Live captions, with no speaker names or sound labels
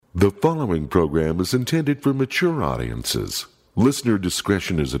The following program is intended for mature audiences. Listener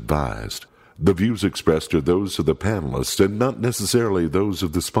discretion is advised. The views expressed are those of the panelists and not necessarily those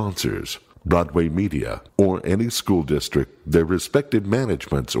of the sponsors, Broadway Media, or any school district, their respective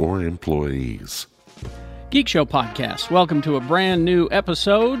managements, or employees. Geek Show Podcast. Welcome to a brand new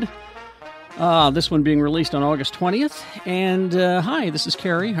episode. This one being released on August 20th. And hi, this is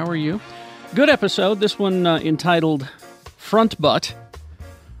Carrie. How are you? Good episode. This one entitled Front Butt.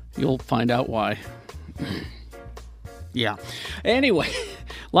 You'll find out why. Yeah. Anyway,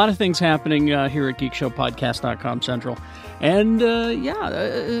 a lot of things happening here at GeekShowPodcast.com Central. And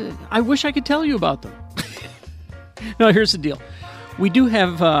I wish I could tell you about them. No, here's the deal. We do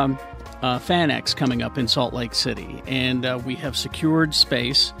have FanX coming up in Salt Lake City. And we have secured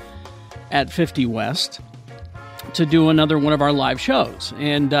space at 50 West to do another one of our live shows.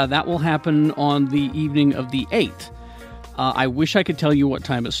 And that will happen on the evening of the 8th. I wish I could tell you what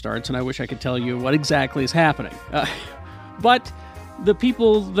time it starts, and I wish I could tell you what exactly is happening. But the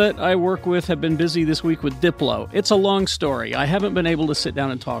people that I work with have been busy this week with Diplo. It's a long story. I haven't been able to sit down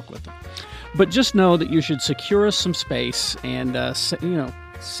and talk with them. But just know that you should secure us some space and,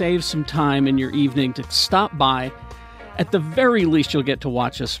 save some time in your evening to stop by. At the very least, you'll get to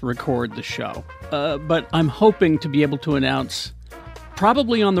watch us record the show. But I'm hoping to be able to announce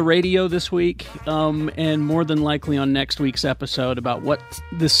probably on the radio this week, and more than likely on next week's episode about what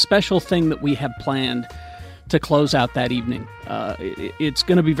this special thing that we have planned to close out that evening. It's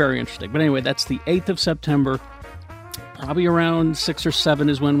going to be very interesting. But anyway, that's the 8th of September. Probably around 6 or 7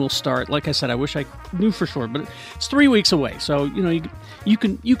 is when we'll start. Like I said, I wish I knew for sure, but it's 3 weeks away. So, you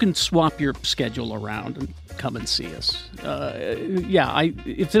can swap your schedule around and come and see us.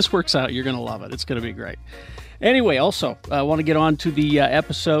 If this works out, you're going to love it. It's going to be great. Anyway, also, I want to get on to the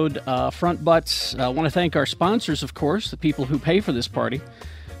episode, Front Butts. I want to thank our sponsors, of course, the people who pay for this party.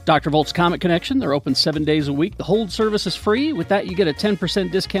 Dr. Volt's Comic Connection, they're open 7 days a week. The hold service is free. With that, you get a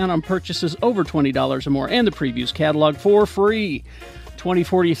 10% discount on purchases over $20 or more, and the previews catalog for free.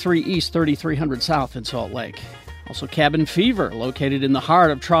 2043 East, 3300 South in Salt Lake. Also, Cabin Fever, located in the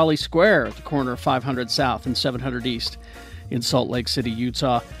heart of Trolley Square at the corner of 500 South and 700 East in Salt Lake City,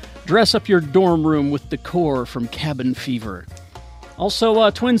 Utah. Dress up your dorm room with decor from Cabin Fever. Also,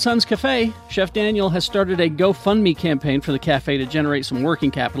 Twin Suns Cafe. Chef Daniel has started a GoFundMe campaign for the cafe to generate some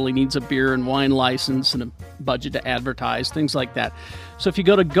working capital. He needs a beer and wine license and a budget to advertise, things like that. So if you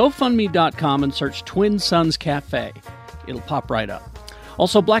go to GoFundMe.com and search Twin Suns Cafe, it'll pop right up.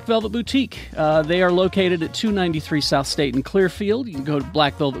 Also, Black Velvet Boutique. They are located at 293 South State in Clearfield. You can go to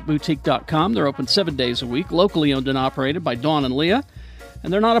blackvelvetboutique.com. They're open 7 days a week, locally owned and operated by Dawn and Leah.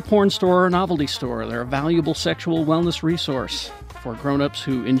 And they're not a porn store or a novelty store. They're a valuable sexual wellness resource for grown-ups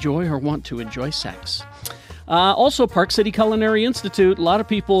who enjoy or want to enjoy sex. Also, Park City Culinary Institute. A lot of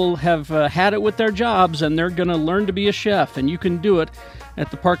people have had it with their jobs, and they're going to learn to be a chef, and you can do it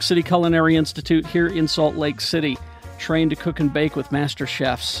at the Park City Culinary Institute here in Salt Lake City. Train to cook and bake with master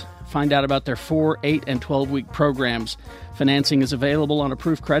chefs. Find out about their 4, 8, and 12-week programs. Financing is available on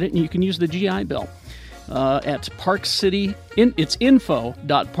approved credit, and you can use the GI Bill. At Park City, it's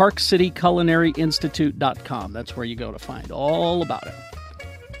info.parkcityculinaryinstitute.com. That's where you go to find all about it.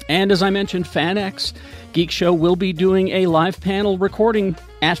 And as I mentioned, FanX, Geek Show will be doing a live panel recording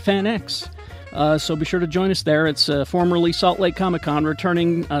at FanX. So be sure to join us there. It's formerly Salt Lake Comic Con,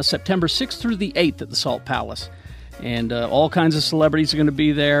 returning September 6th through the 8th at the Salt Palace. And all kinds of celebrities are going to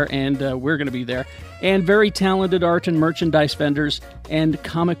be there, and we're going to be there. And very talented art and merchandise vendors and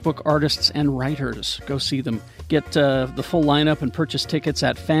comic book artists and writers. Go see them. Get the full lineup and purchase tickets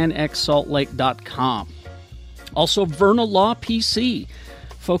at fanxsaltlake.com. Also, Verna Law PC,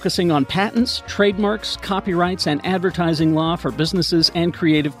 focusing on patents, trademarks, copyrights, and advertising law for businesses and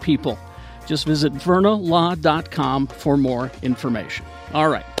creative people. Just visit vernalaw.com for more information. All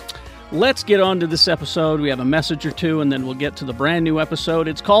right. Let's get on to this episode. We have a message or two, and then we'll get to the brand new episode.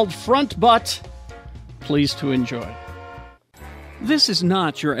 It's called Front Butt. Please to enjoy. This is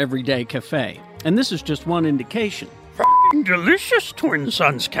not your everyday cafe, and this is just one indication. F***ing delicious Twin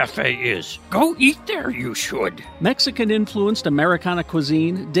Suns Cafe is. Go eat there, you should. Mexican-influenced Americana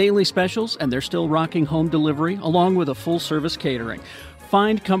cuisine, daily specials, and they're still rocking home delivery, along with a full-service catering.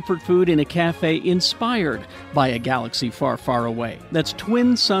 Find comfort food in a cafe inspired by a galaxy far, far away. That's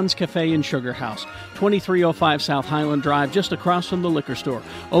Twin Suns Cafe in Sugar House, 2305 South Highland Drive, just across from the liquor store.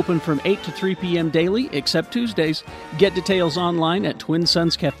 Open from 8 to 3 p.m. daily, except Tuesdays. Get details online at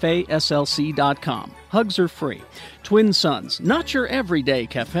TwinSunsCafeSLC.com. Hugs are free. Twin Suns, not your everyday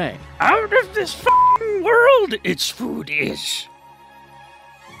cafe. Out of this f***ing world, its food is.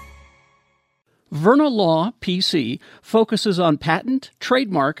 Verna Law PC focuses on patent,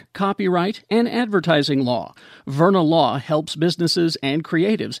 trademark, copyright, and advertising law. Verna Law helps businesses and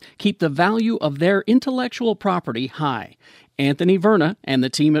creatives keep the value of their intellectual property high. Anthony Verna and the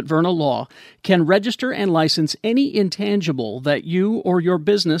team at Verna Law can register and license any intangible that you or your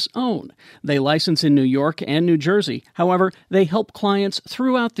business own. They license in New York and New Jersey. However, they help clients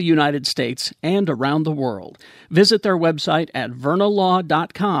throughout the United States and around the world. Visit their website at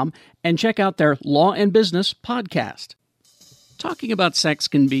vernalaw.com and check out their Law and Business podcast. Talking about sex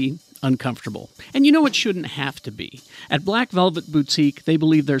can be uncomfortable. And you know it shouldn't have to be. At Black Velvet Boutique, they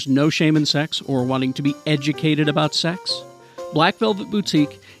believe there's no shame in sex or wanting to be educated about sex. Black Velvet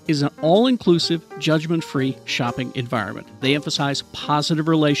Boutique is an all-inclusive, judgment-free shopping environment. They emphasize positive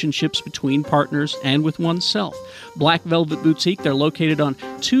relationships between partners and with oneself. Black Velvet Boutique, they're located on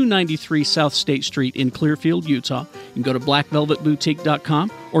 293 South State Street in Clearfield, Utah. You can go to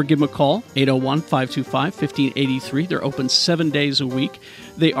blackvelvetboutique.com or give them a call, 801-525-1583. They're open 7 days a week.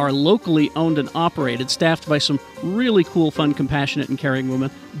 They are locally owned and operated, staffed by some really cool, fun, compassionate, and caring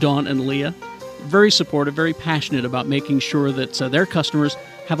women, Dawn and Leah. Very supportive, very passionate about making sure that their customers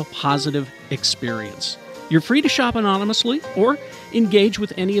have a positive experience. You're free to shop anonymously or engage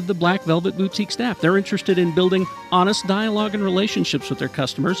with any of the Black Velvet Boutique staff. They're interested in building honest dialogue and relationships with their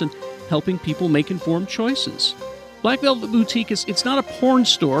customers and helping people make informed choices. Black Velvet Boutique it's not a porn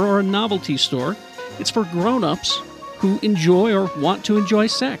store or a novelty store. It's for grown-ups who enjoy or want to enjoy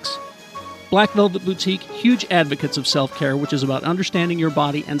sex. Black Velvet Boutique, huge advocates of self-care, which is about understanding your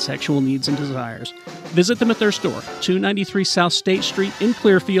body and sexual needs and desires. Visit them at their store, 293 South State Street in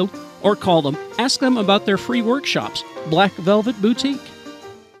Clearfield, or call them. Ask them about their free workshops. Black Velvet Boutique.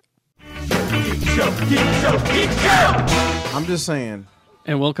 I'm just saying.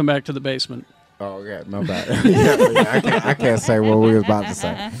 And welcome back to the basement. Oh, okay, my bad. I can't say what we was about to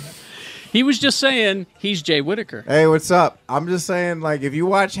say. He was just saying he's Jay Whitaker. Hey, what's up? I'm just saying, like, if you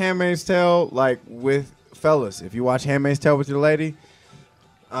watch Handmaid's Tale, like, with fellas, if you watch Handmaid's Tale with your lady,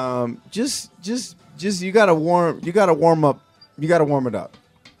 just you gotta warm it up.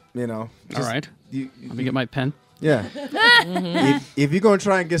 You know. All right. Let me get my pen. Yeah. if you're gonna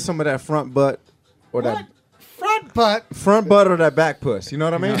try and get some of that front butt or that front butt or that back puss, you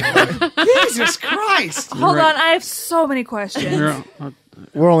know what I mean? Jesus Christ! Hold on, I have so many questions.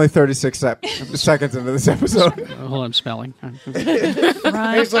 We're only 36 seconds into this episode. Hold on, I'm spelling.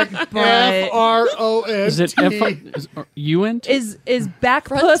 It's like FRONT. Is it F-U-N? Is back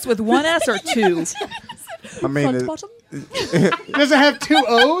puss with one S or two? I mean, Does it have two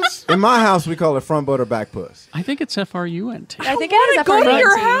O's? In my house, we call it front butt or back puss. I think it's F-R-U-N-T. I think it is go to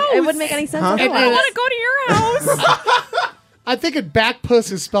your house. It wouldn't make any sense. I want to go to your house. I think a back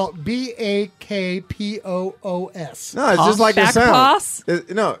puss is spelled BAKPOOS. No, it's just like it Back sounds. puss? Is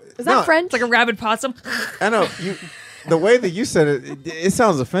that French? It's like a rabid possum. I know. The way that you said it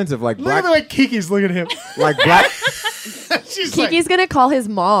sounds offensive. Like Look black. at the way Kiki's looking at him. Like black. She's Kiki's gonna call his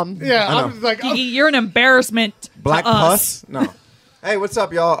mom. yeah, I know. I'm like, Kiki, you're an embarrassment. Black to us. puss? No. Hey, what's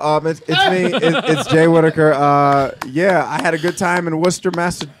up, y'all? It's me. It's Jay Whitaker. Yeah, I had a good time in Worcester,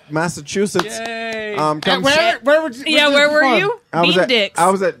 Massachusetts. Yay! where were you? Yeah, where were you? Bean Dicks. I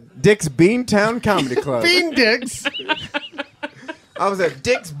was at Dick's Beantown Comedy Club. Bean Dicks. I was at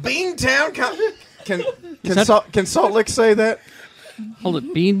Dick's Beantown Comedy. Can Salt Lick say that? Hold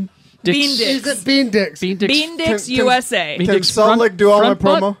it, Bean Dicks. Bean Dicks. Is it Bean Dicks? Bean Dicks. Bean Dicks Can- USA. Bean Can Dicks Salt Lick do all my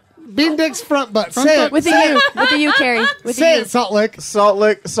front promo? Bean Dicks front butt. Front Say butt. it. With the U, Carrie. With Say the it, Salt Lick. Salt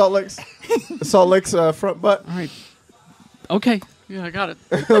Lick's front butt. All right. Okay. Yeah, I got it.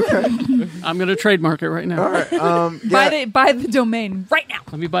 Okay. I'm going to trademark it right now. All right. Buy the domain right now.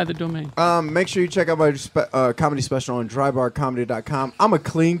 Let me buy the domain. Make sure you check out my comedy special on drybarcomedy.com. I'm a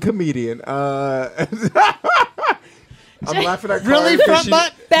clean comedian. I'm laughing at Really, Cardi 'cause front she-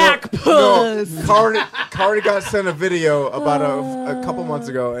 butt? Back puss. No, Cardi got sent a video about a couple months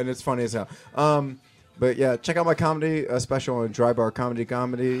ago, and it's funny as hell. But yeah, check out my comedy special on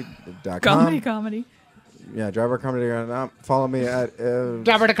drybarcomedy.com. Comedy. Yeah, drybarcomedy.com. Follow me at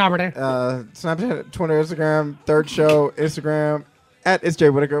Dabber to comedy. Snapchat, Twitter, Instagram, Third Show, Instagram, at It's Jay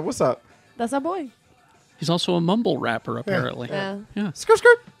Whitaker. What's up? That's our boy. He's also a mumble rapper, apparently. Yeah. Yeah. Skirt,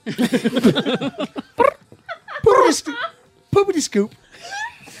 skirt. Poopity scoop.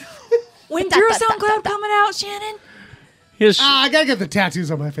 When's your SoundCloud coming out, Shannon? I gotta get the tattoos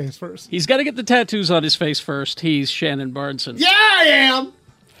on my face first. He's got to get the tattoos on his face first. He's Shannon Barneson. Yeah, I am.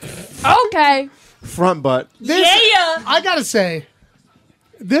 Okay. Front butt. I gotta say,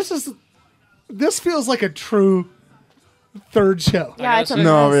 this feels like a true third show. Yeah, it's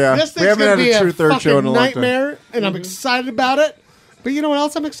No, yeah. This We thing's haven't gonna had be a true third show in a fucking long time. nightmare, and I'm excited about it. But you know what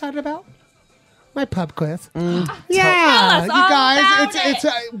else I'm excited about? My pub quiz. Tell Yeah, us you all guys. about It's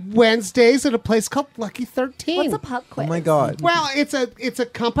Wednesdays at a place called Lucky 13. What's a pub quiz? Oh my god. Well, it's a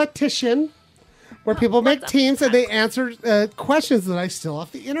competition where people make teams and they answer questions that I steal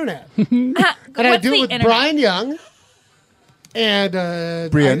off the internet. And I do it with Brian Young.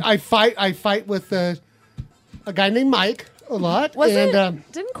 And Brian. I fight with a guy named Mike a lot.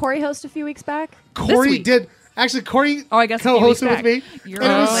 Didn't Corey host a few weeks back? Corey week. did. Actually, Corey I guess a few co-hosted weeks with me. back. You're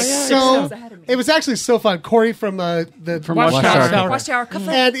And it was like 6 so. episodes ahead of me. It was actually so fun. Corey from From Watchtower. Watchtower Cafe.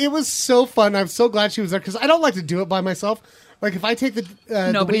 And it was so fun. I'm so glad she was there because I don't like to do it by myself. Like if I take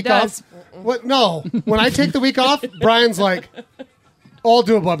the Nobody week does. off, what? No, when I take the week off, Brian's like, "I'll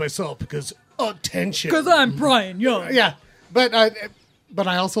do it by myself because attention." Because I'm Brian Young. Yeah, but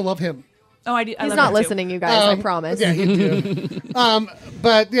I also love him. Oh, I do. I He's love not him, too. listening, you guys. I promise. Yeah, he did.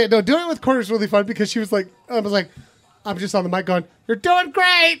 But yeah, no, doing it with Corey was really fun because she was like, I'm just on the mic going, "You're doing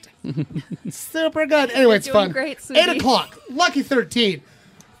great, super good." Anyway, it's doing fun. great, 8 sweetie. o'clock, Lucky 13.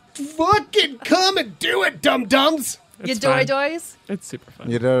 Fucking come and do it, dum dums. You It's doy fine. doys? It's super fun.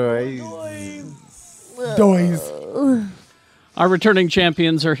 You know, Doys. Our returning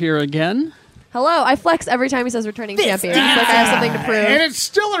champions are here again. Hello. I flex every time he says returning champion. It's like I have something to And prove. it's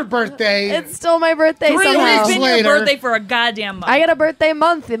still her birthday. It's still my birthday 3 somehow. weeks in later. your birthday for a goddamn month. I get a birthday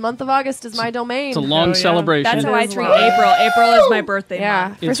month. The month of August is my domain. It's a long yeah. celebration. That's how I is treat long. April. April is my birthday yeah,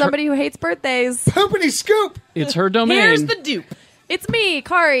 month. for It's her- somebody who hates birthdays. Poopity scoop. It's her domain. Here's the dupe. It's me,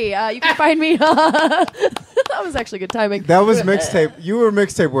 Kari. You can find me. That was actually good timing. that was mixtape. You were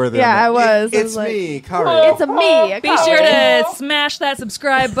mixtape worthy. Yeah, on that. I was. I It's was like- me, Kari. It's a me. Be sure to smash that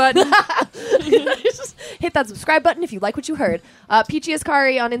subscribe button. Just hit that subscribe button if you like what you heard. Peachy is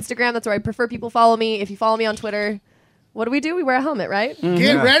Kari on Instagram. That's where I prefer people follow me. If you follow me on Twitter, what do? We wear a helmet, right?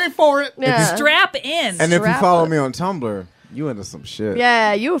 Get ready for it. Yeah. Strap in. And if you Strap follow it. me on Tumblr, you into some shit.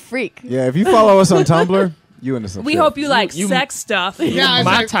 Yeah, you a freak. Yeah, if you follow us on Tumblr, you into some we shit. hope you like sex stuff. Yeah, it's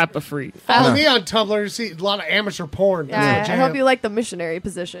My like, type of freak. follow me on Tumblr to see a lot of amateur porn. Yeah, That's my I hope jam. you like the missionary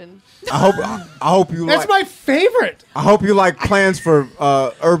position. I hope you That's like. my favorite. I hope you like plans for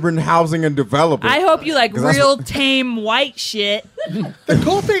urban housing and development. I hope you like 'Cause that's real tame white shit. The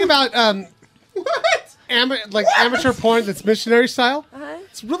cool thing about amateur porn that's missionary style,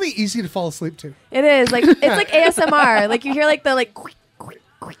 it's really easy to fall asleep to. It is like it's like ASMR. Like you hear like the like quick, quick,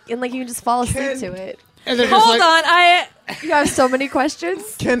 quick, and like you can just fall asleep to it. And they're just Hold like, on, I You have so many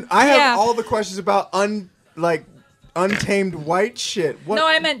questions. Can I have Yeah. all the questions about untamed white shit? What? no,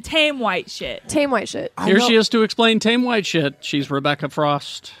 I meant tame white shit. Tame white shit. I Here know- she is to explain tame white shit. She's Rebecca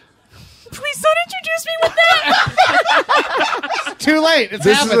Frost. Please don't introduce me with that. too late. It's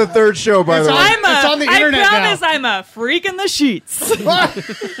This happened. is the third show, by It's the way. on- It's on the internet I promise now. I'm a freak in the sheets.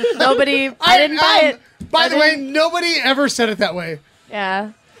 Nobody. I didn't buy it. By the way, nobody ever said it that way.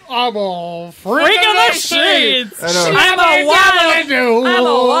 Yeah. I'm a freak, Freak in the sheets. sheets. I know. I'm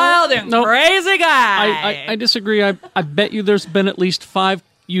a wild and Nope. crazy guy. I disagree. I bet you there's been at least 5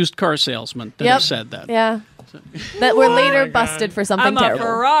 used car salesmen that Yep. have said that. Yeah. That were later busted for something I'm a terrible.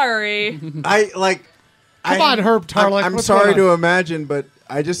 Ferrari. Come on, Herb Tarlick. I'm What's sorry going to on? imagine, but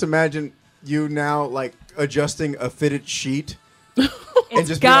I just imagine you now like adjusting a fitted sheet. It's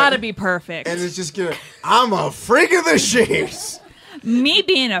just gotta be be perfect. And it's just gonna. I'm a freak of the sheets. Me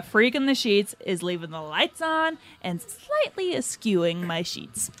being a freak in the sheets is leaving the lights on and slightly eschewing my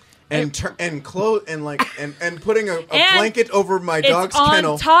sheets. And clothes and like and putting a And blanket over my It's dog's on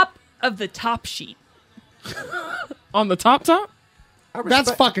kennel. top of the top sheet. On the top?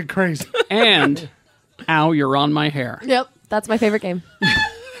 That's fucking crazy. And, ow, you're on my hair. Yep. That's my favorite game.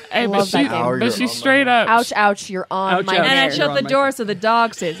 Hey, Love that game. Ow, but you're she on straight up. Ouch, ouch, you're on Ouch, my ouch. And I hair. shut on the my door so the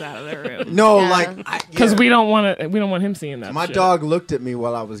dog stays out of the room. No, Yeah. like Because we don't want him seeing that. my shit. dog looked at me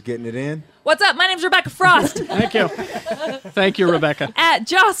while I was getting it in. What's up? My name's Rebecca Frost. Thank you. Thank you, Rebecca. At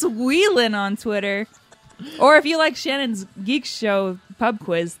Joss Whelan on Twitter. Or if you like Shannon's Geek Show pub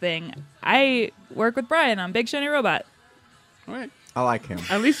quiz thing, I work with Brian on Big Shiny Robot. All right. I like him.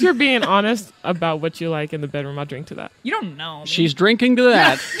 At least you're being honest about what you like in the bedroom. I'll drink to that. You don't know me. She's drinking to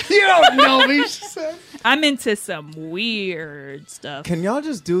that. You don't know me, she said. I'm into some weird stuff. Can y'all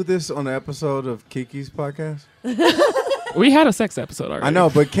just do this on an episode of Kiki's podcast? We had a sex episode already. I know,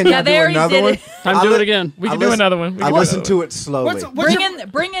 but can Yeah, y'all they do already another did one? it. Time I to do li- it again. We I can do listen- another one. We I can do listened another to it slowly.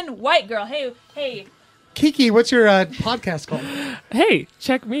 Bring in white girl. Hey. Kiki, what's your podcast called? Hey,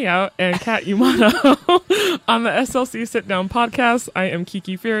 check me out and Kat Yumano on the SLC Sit Down podcast. I am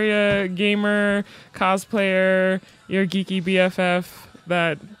Kiki Furia, gamer, cosplayer, your geeky BFF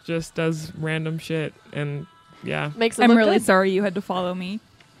that just does random shit and yeah. Makes it I'm look really good. sorry you had to follow me.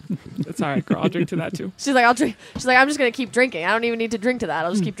 It's all right, girl. I'll drink to that too. She's like, I'll drink. She's like, I'm just gonna keep drinking. I don't even need to drink to that.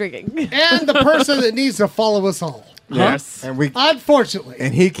 I'll just keep drinking. And the person that needs to follow us all. Yes. And we Unfortunately.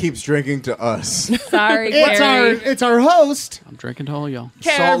 and he keeps drinking to us. Sorry, It's our host, I'm drinking to all y'all.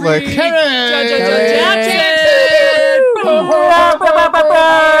 Salt Lake.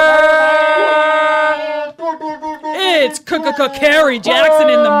 It's Carrie Jackson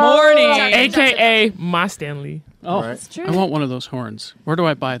in the morning. AKA my Stanley. Oh, Right. True. I want one of those horns. Where do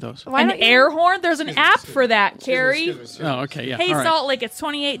I buy those? Why An don't you- air horn? There's an app for that, Carrie. Oh, okay, yeah. Hey, all right. Salt Lake, it's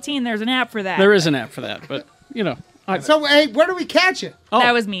 2018. There's an app for that. There is an app for that, but So, hey, where do we catch it?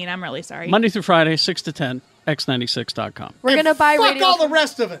 That was mean. I'm really sorry. Monday through Friday, 6 to 10, x96.com. We're gonna buy Fuck radio. all the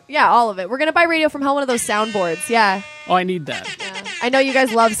rest of it. Yeah, all of it. We're gonna buy radio from hell, one of those soundboards. Yeah. Oh, I need that. I know you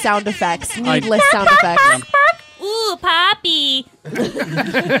guys love sound effects. Needless sound effects. Ooh, Poppy.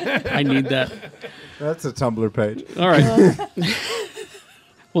 I need that. That's a Tumblr page. All right.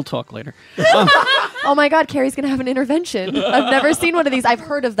 We'll talk later. Oh my God, Carrie's gonna have an intervention. I've never seen one of these. I've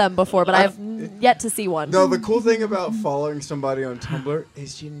heard of them before, but I've yet to see one. No, the cool thing about following somebody on Tumblr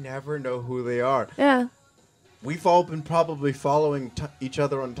is you never know who they are. Yeah. We've all been probably following each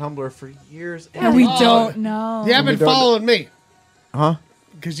other on Tumblr for years. And we don't know. You haven't We don't- following me. Huh?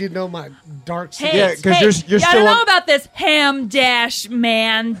 Because you know my dark Hey, side. Yeah, 'cause hey, you're y'all still don't on- know about this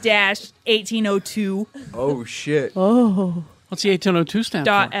ham-man-1802 Oh shit! What's the 1802 stand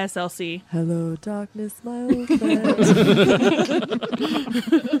for? .slc. Hello, darkness, my old friend.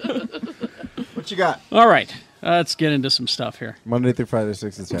 What you got? All right. Let's get into some stuff here. Monday through Friday,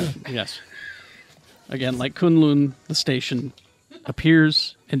 6 to 10. Yes. Again, like Kunlun, the station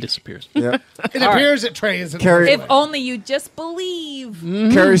appears and disappears. Yep. It appears that Trey isn't. Carrie, If only you just believe.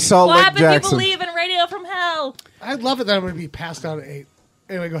 Carrie Salt What Lake happens if you Jackson. believe in radio from hell? I'd love it that I'm going to be passed out at 8.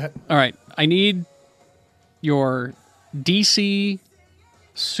 Anyway, go ahead. All right. I need your DC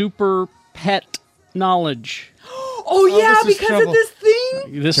super pet knowledge. Oh, yeah, this is because trouble. of this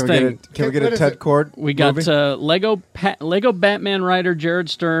thing? This Can we thing. get a, can we get What a is Ted it? Cord? We got movie? Lego Batman writer Jared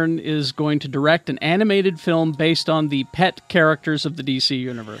Stern is going to direct an animated film based on the pet characters of the DC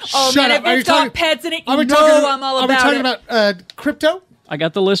universe. Oh, Shut man, up. if Are you it's got talking- pets in it, Are you we know talking, I'm all are we about talking it. about Crypto, I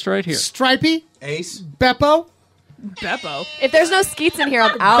got the list right here. Stripey, Ace. Beppo? Beppo. If there's no Skeets in here,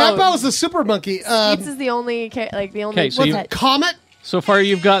 I'm out. Beppo is the super monkey. Skeets is the only, the only. Okay, so you- pet. Comet, So far,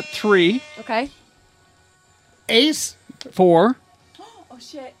 you've got 3, Okay. Ace. 4. Oh,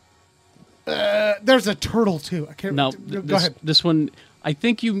 shit. There's a turtle, too. I can't No, Go ahead. this one, I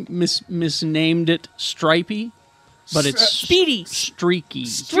think you misnamed it Stripey, but it's Speedy. Streaky.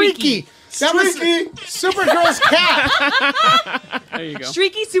 Streaky. That was Supergirl's cat. There you go.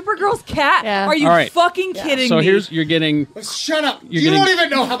 Streaky Supergirl's cat? Yeah. Are you All right. fucking kidding So me? you're getting Shut up. You're You getting- don't even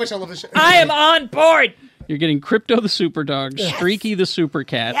know how much I love this shit. I am on board. You're getting Crypto the Super Dog, Streaky the Super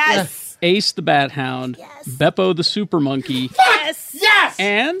Cat, Yes. Ace the Bat Hound, Beppo the Super Monkey, Yes. Yes!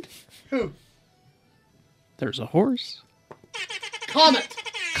 and Who? there's a horse. Comet.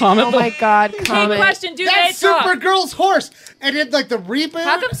 Comet. Oh my God, Big comment. question. Do That's they talk? Supergirl's horse. And in like the reboot.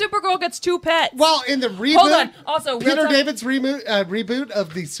 How come Supergirl gets 2 pets? Well, in the reboot. Hold on. Also, real Peter talk- David's reboot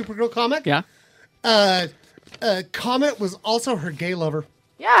of the Supergirl comic. Yeah. Comet was also her gay lover.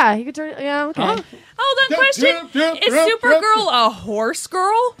 Yeah, you could turn. Yeah, okay. Hold on, question. Is Supergirl a horse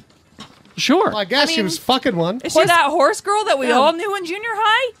girl? Sure. Well, I guess she mean- was fucking one. Is she that horse girl that we all knew in junior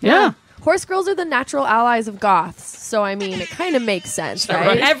high? Yeah. Horse girls are the natural allies of goths, so I mean, it kind of makes sense,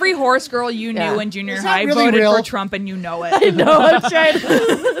 right? Every horse girl you knew Yeah. in junior Is that high really voted real? for Trump, and you know it. No, I'm trying.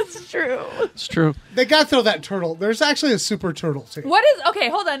 It's true. It's true. They got to throw that turtle. There's actually a super turtle too. What is okay?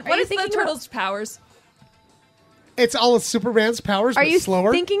 Hold on. What you is the thinking turtle's powers? It's all of Superman's powers, Are but you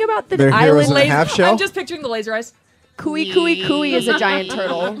slower. thinking about the They're heroes island? in a half shell? I'm just picturing the laser eyes. Cooey, cooey, cooey is a giant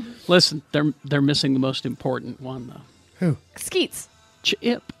turtle. Listen, they're missing the most important one though. Skeets.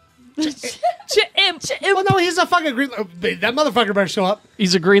 Chip. Chimp. Well, no, he's a fucking green. That motherfucker better show up.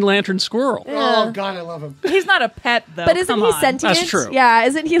 He's a Green Lantern squirrel. Oh God, I love him. He's not a pet though. But isn't Come he on. sentient? That's true. Yeah,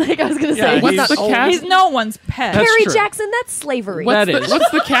 isn't he like I was going to Yeah, say? he's- What's the cat? He's no one's pet. That's Harry true. Jackson, that's slavery. That is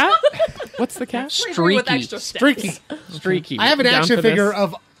What's the cat? What's the cat? Slavery with Streaky. extra steps. Streaky. Streaky. I have an Down action for this. figure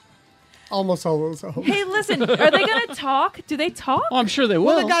of almost all those. Hey, listen. Are they gonna talk? Do they talk? Oh, I'm sure they will.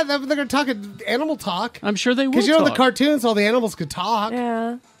 Well, they're going to talk animal talk. I'm sure they will. Because you know in the talk. cartoons, all the animals could talk.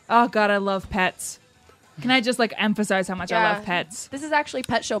 Yeah. Oh God, I love pets. Can I just like emphasize how much I Yeah. love pets? This is actually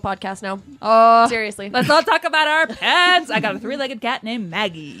Pet Show podcast now. Oh, Seriously. let's all talk about our pets. I got a 3-legged cat named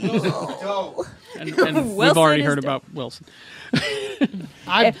Maggie. And we've Wilson already is heard dead. about Wilson.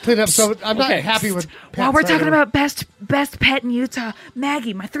 I clean up so I'm not Okay. happy with pets. While we're right talking now. about best pet in Utah,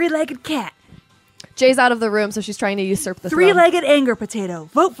 Maggie, my 3-legged cat. Jay's out of the room, so she's trying to usurp the throne. Three-legged anger potato.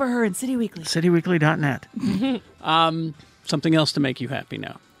 Vote for her in City Weekly. cityweekly.net. Something else to make you happy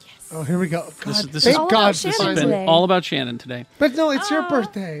now. Oh, here we go. God, This thank all God about for Shannon Seinfeld. today. all about Shannon today. But no, it's your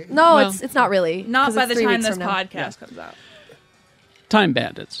birthday. No, Well, it's not really. Not 'cause by it's the 3 time weeks this from now. podcast comes out. Time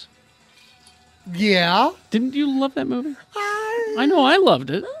Bandits. Yeah. Didn't you love that movie? I know I loved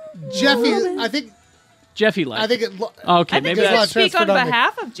it. Jeffy, I think Jeffy liked I think it. it. Okay, I think maybe there's a lot that's... of speak on transferred on me.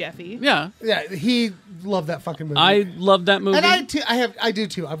 behalf of Jeffy. Yeah, Yeah, he loved that fucking movie. I loved that movie. and I do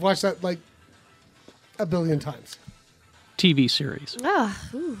too. I've watched that like a billion times. TV series. Ah,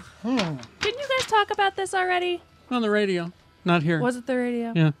 ooh. Didn't you guys talk about this already? On the radio. Not here. Was it the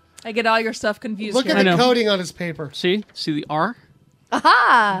radio? Yeah. I get all your stuff confused Look here. at I the know. coding on his paper. See the R?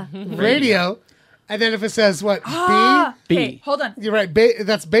 Aha! Radio, and then if it says what Ah! B. Okay, hold on. B, you're right.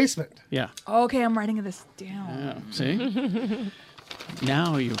 That's basement. Yeah. Okay, I'm writing this down. Yeah. See?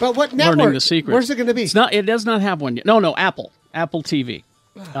 Now you But what learning network? the secret. Where's it going to be? It's not. It does not have one yet. No, Apple TV.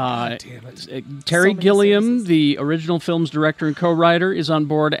 Damn it. Terry So many Gilliam, services. the original film's director and co-writer, is on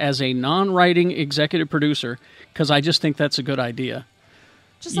board as a non-writing executive producer because I just think that's a good idea.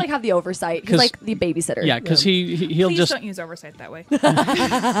 Just like have the oversight. He's 'Cause- like the babysitter. Yeah, because he'll Please just don't use oversight that way.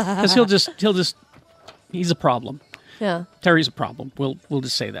 because he'll just he's a problem. Yeah. Terry's a problem. We'll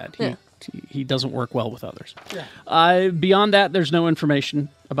just say that. Yeah. He doesn't work well with others. Yeah. Beyond that, there's no information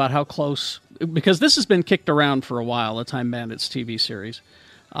about how close, because this has been kicked around for a while, the Time Bandits TV series.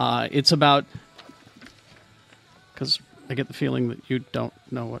 It's about, because I get the feeling that you don't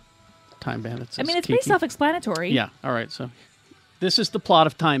know what Time Bandits is. I mean, it's pretty Kiki. self-explanatory. Yeah, all right, so this is the plot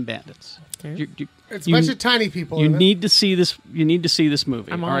of Time Bandits. Okay. It's a bunch of tiny people. You in it. need to see this. You need to see this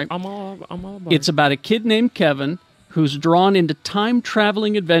movie. I'm all right? all about It's about a kid named Kevin who's drawn into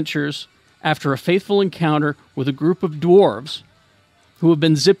time-traveling adventures after a fateful encounter with a group of dwarves who have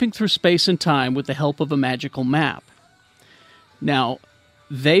been zipping through space and time with the help of a magical map. Now,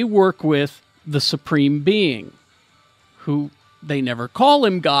 they work with the Supreme Being, who they never call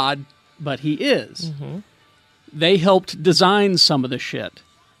him God, but he is. They helped design some of the shit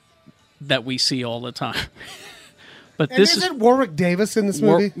that we see all the time. But And this isn't Warwick Davis in this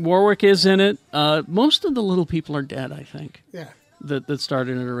movie? Warwick is in it. Most of the little people are dead, I think, Yeah. that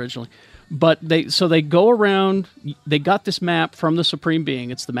started it originally. But they go around. They got this map from the Supreme Being.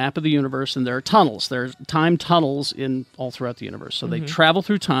 It's the map of the universe, and there are tunnels. There's time tunnels in all throughout the universe. So they travel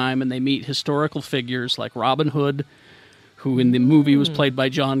through time, and they meet historical figures like Robin Hood, who in the movie was played by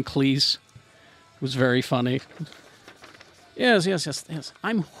John Cleese. It was very funny. Yes.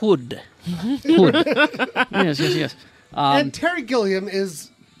 I'm Hood. Hood. Yes. And Terry Gilliam is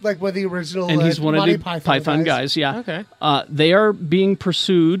like one of the original And he's one of Monty the Python guys. Yeah. Okay. They are being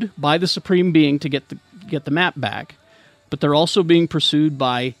pursued by the Supreme Being to get the map back, but they're also being pursued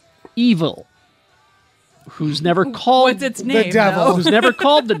by evil, who's never called What's its name? devil. though? who's never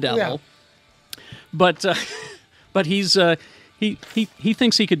called the devil. Yeah. But he's he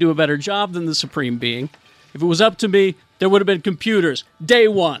thinks he could do a better job than the Supreme Being. If it was up to me, there would have been computers day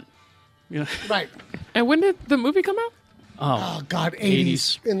one. You know? Right. And when did the movie come out? Oh, God.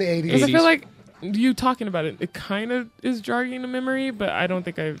 80s. In the 80s. Because I 80s. feel like you talking about it, it kind of is jogging a memory, but I don't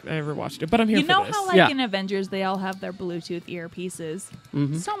think I ever watched it. But I'm here You for know this. how, like, Yeah. in Avengers, they all have their Bluetooth earpieces?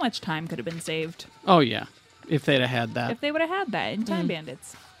 So much time could have been saved Oh yeah, if they'd have had that, if they would have had that in Time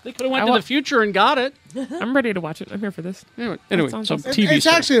Bandits. they could have went I to wa- the future and got it. I'm ready to watch it. I'm here for this. Anyway, sounds so awesome. TV. It's series.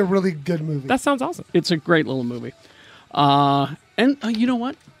 actually a really good movie. That sounds awesome. It's a great little movie. And you know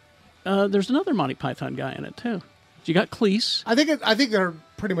what? There's another Monty Python guy in it too. You got Cleese. I think they're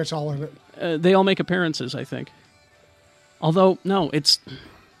pretty much all in it. They all make appearances, I think. Although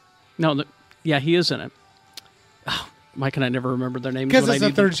yeah, he is in it. Oh, why can I never remember their names? Because it's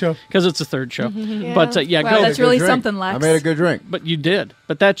the third show. Because it's the third show. But yeah, Wow, go. that's really something, Lex. I made a good drink. But you did.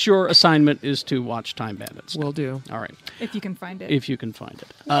 But that's your assignment is to watch Time Bandits. Will do. All right, If you can find it. if you can find it.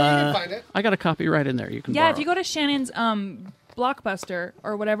 You can find it. I got a copy right in there. You can. Yeah, borrow if you go to Shannon's Blockbuster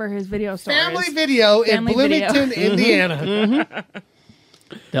or whatever his video store Family is. Video Family in Video. Bloomington, Indiana.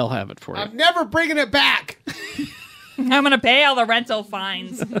 they'll have it for you. I'm never bringing it back. I'm going to pay all the rental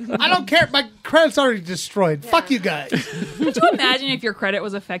fines. I don't care. My credit's already destroyed. Fuck you guys. Could you imagine if your credit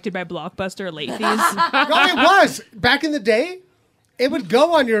was affected by Blockbuster late fees? No, it was. Back in the day, it would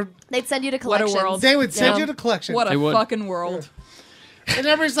go on your... They'd send you to What a collections. world. They would send Yeah. you to collection. What They a would. fucking world. And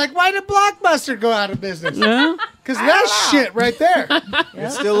everybody's like, why did Blockbuster go out of business? Yeah? Because that's shit right there.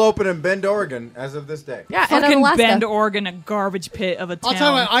 It's still open in Bend, Oregon, as of this day. Yeah, and in Fucking Alaska. Bend, Oregon, a garbage pit of a town. I'll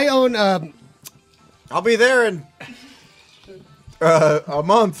tell you what, I own... I'll be there in a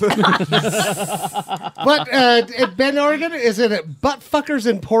month. What, in Bend, Oregon? Is it at Buttfuckers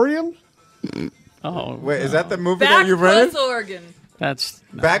Emporium? Oh, Wait, is that the movie that you rented? Oregon. that's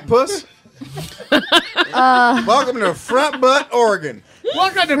Back Puss? Welcome to Front Butt, Oregon.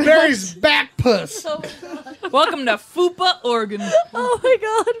 Welcome to Barry's Back Puss. Welcome to Fupa, Oregon. Oh my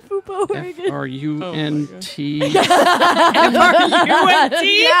God, Fupa, Oregon. F-R-U-N-T. UNT.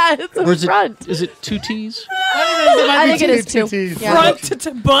 Yeah, it's Or a is front. it 2 T's? I think it is too. Yeah. Front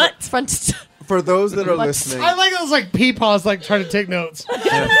to butt. Front. To For those that are What? listening, I like those like peepaws like trying to take notes.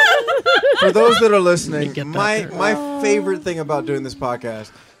 for those that are listening, get that my favorite thing about doing this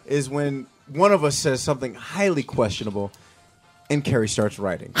podcast is when one of us says something highly questionable and Carrie starts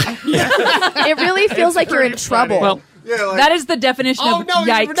writing. It really feels like you're in trouble. Well, Yeah, like, That is the definition Oh of no,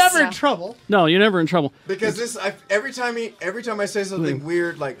 yikes. you're never in trouble. no, you're never in trouble. because this every time I say something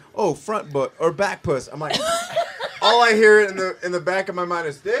weird like front butt or back puss, I'm like all I hear in the back of my mind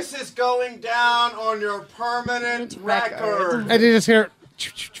is this is going down on your permanent record. And you just hear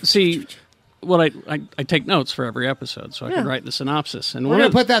See, what I take notes for every episode, so I can write the synopsis. And we're gonna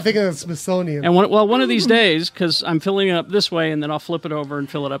put that thing in the Smithsonian. And one of these days, because I'm filling it up this way, and then I'll flip it over and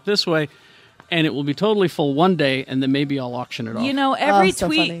fill it up this way, and it will be totally full one day, and then maybe I'll auction it off. You know, every so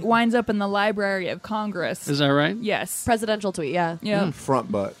tweet funny. winds up in the Library of Congress. Is that right? Yes. Presidential tweet, yeah. Yeah.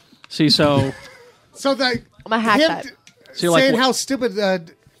 Front butt. See, so So that I'm gonna hack him that. So like saying wh- how stupid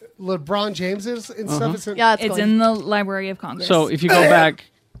LeBron James is and stuff. Is Yeah, it's It's going. in the Library of Congress. so if you go back,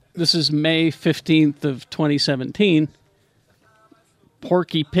 this is May 15th of 2017.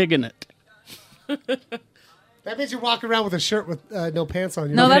 Porky Pigin' it. that means you're walking around with a shirt with no pants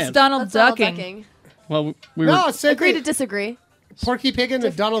on. no, that's hands. Donald That's Donald Ducking. Ducking. Well, we no, were. it's same Agree to thing. disagree. Porky Pigin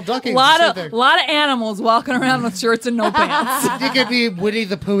and Donald Ducking. A lot same of thing. animals walking around with shirts and no pants. You could be Winnie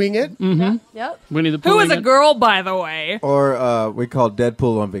the Poohing it. Yep. Winnie the Pooh. Who is a girl, by the way? Or we call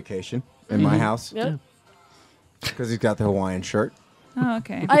Deadpool on vacation in my house Yep. because he's got the Hawaiian shirt. Oh,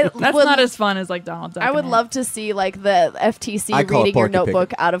 okay. I That's would- not as fun as like Donald Duck. I would love to see like the FTC I call it reading your Porky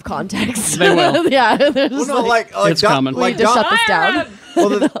notebook out of context. They will. Yeah. They're Well, just no, like, like It's coming. we Like need to shut this down.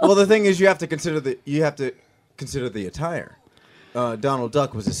 well, the thing is, you have to consider the attire. Donald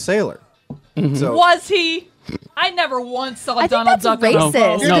Duck was a sailor, so Was he? I never once saw I think Donald that's Duck on a racist.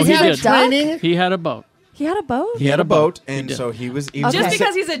 boat. No, Did he he have did. training? He had a boat. He had a boat? he had a boat, He and did. so he was. Okay. Just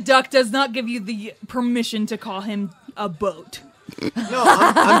because he's a duck does not give you the permission to call him a boat. no,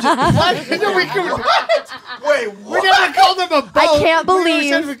 I'm just. What? No, Wait, we what? never called him a boat. I can't We never believe-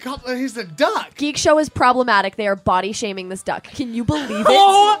 said we called- he's a duck. Geek Show is problematic. They are body shaming this duck. Can you believe it?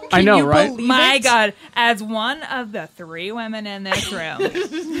 Oh, I know, you right? believe My it? God, as one of the 3 women in this room,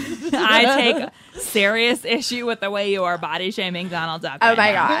 I take serious issue with the way you are body shaming Donald Duck. Oh right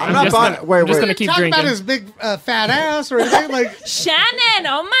my now. god. I'm not just buying- gonna- wait, I'm just wait. gonna keep Talk drinking. about his big fat ass or anything like. Shannon,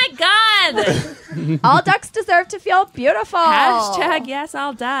 oh my God. All ducks deserve to feel beautiful. Hashtag yes,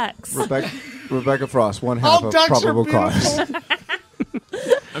 all ducks. Rebecca Frost, one half All of ducks are probable cause. beautiful.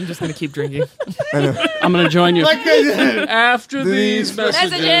 I'm just gonna keep drinking. I'm going to join you Like after these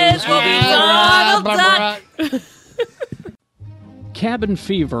messages. Messages will be Donald Duck. Cabin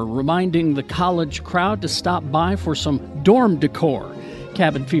Fever reminding the college crowd to stop by for some dorm decor.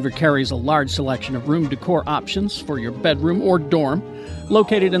 Cabin Fever carries a large selection of room decor options for your bedroom or dorm.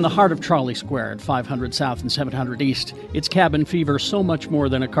 Located in the heart of Trolley Square at 500 South and 700 East, it's Cabin Fever, so much more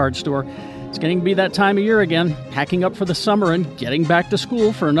than a card store. It's getting to be that time of year again, packing up for the summer and getting back to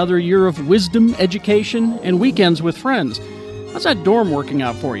school for another year of wisdom, education, and weekends with friends. How's that dorm working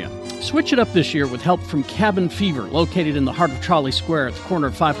out for you? Switch it up this year with help from Cabin Fever, located in the heart of Trolley Square at the corner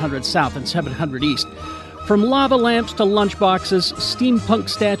of 500 South and 700 East. From lava lamps to lunchboxes, steampunk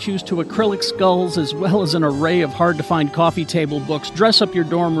statues to acrylic skulls, as well as an array of hard-to-find coffee table books, dress up your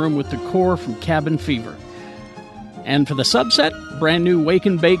dorm room with decor from Cabin Fever. And for the subset, brand new Wake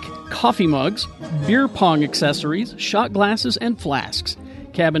and Bake coffee mugs, beer pong accessories, shot glasses, and flasks.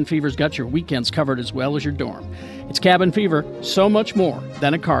 Cabin Fever's got your weekends covered as well as your dorm. It's Cabin Fever, so much more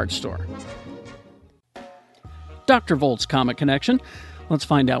than a card store. Dr. Volt's Comic Connection. Let's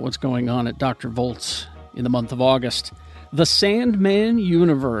find out what's going on at Dr. Volt's in the month of August. The Sandman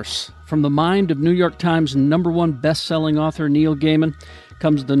Universe. From the mind of New York Times #1 best-selling author Neil Gaiman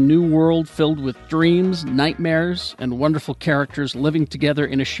comes the new world filled with dreams, nightmares, and wonderful characters living together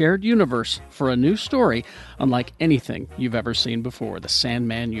in a shared universe for a new story unlike anything you've ever seen before. The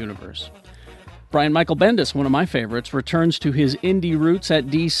Sandman Universe. Brian Michael Bendis, one of my favorites, returns to his indie roots at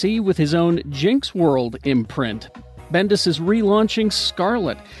DC with his own Jinx World imprint. Bendis is relaunching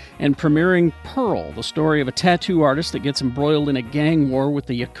Scarlet and premiering Pearl, the story of a tattoo artist that gets embroiled in a gang war with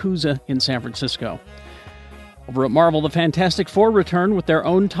the Yakuza in San Francisco. Over at Marvel, the Fantastic Four return with their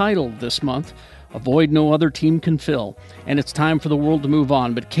own title this month, A Void No Other Team Can Fill. And it's time for the world to move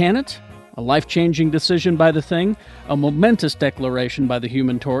on. But can it? a life-changing decision by the Thing, a momentous declaration by the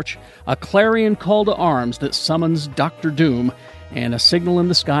Human Torch, a clarion call to arms that summons Doctor Doom, and a signal in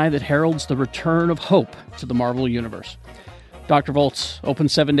the sky that heralds the return of hope to the Marvel Universe. Dr. Volts, open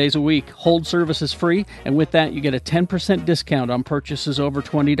 7 days a week, hold service is free, and with that you get a 10% discount on purchases over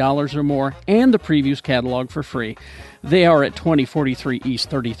 $20 or more, and the previews catalog for free. They are at 2043 East,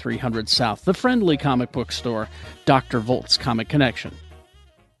 3300 South, the friendly comic book store, Dr. Volts Comic Connection.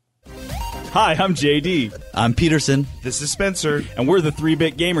 Hi, I'm JD. I'm Peterson. This is Spencer. And we're the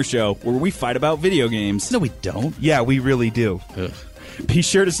 3-Bit Gamer Show, where we fight about video games. No, we don't. Yeah, we really do. Ugh. Be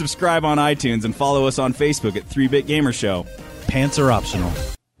sure to subscribe on iTunes and follow us on Facebook at 3-Bit Gamer Show. Pants are optional.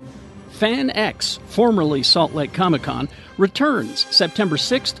 Fan X, formerly Salt Lake Comic-Con, returns September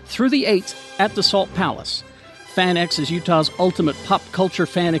 6th through the 8th at the Salt Palace. Fan X is Utah's ultimate pop culture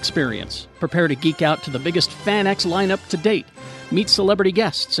fan experience. Prepare to geek out to the biggest Fan X lineup to date. Meet celebrity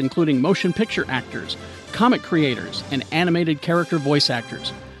guests, including motion picture actors, comic creators, and animated character voice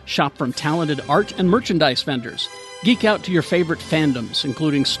actors. Shop from talented art and merchandise vendors. Geek out to your favorite fandoms,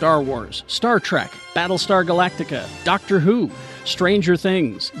 including Star Wars, Star Trek, Battlestar Galactica, Doctor Who, Stranger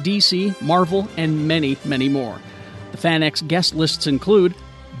Things, DC, Marvel, and many, many more. The Fan X guest lists include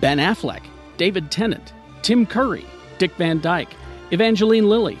Ben Affleck, David Tennant, Tim Curry, Dick Van Dyke, Evangeline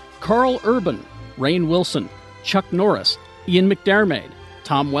Lilly, Carl Urban, Rainn Wilson, Chuck Norris, Ian McDermott,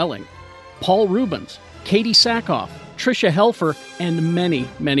 Tom Welling, Paul Rubens, Katie Sackhoff, Tricia Helfer, and many,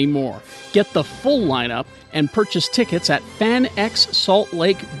 many more. Get the full lineup and purchase tickets at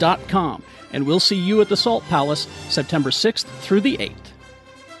fanxsaltlake.com. And we'll see you at the Salt Palace September 6th through the 8th.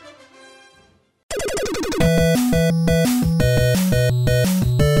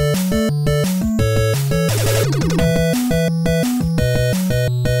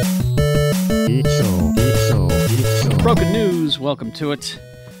 Broken News, welcome to it.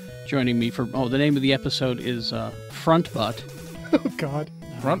 Joining me for, the name of the episode is Front Butt. Oh, God.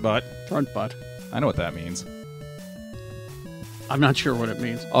 Front butt. Front Butt. I know what that means. I'm not sure what it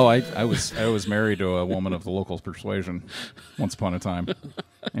means. Oh, I was married to a woman of the local persuasion once upon a time,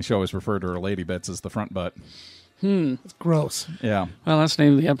 and she always referred to her lady bits as the front butt. It's gross. Yeah. Well, that's the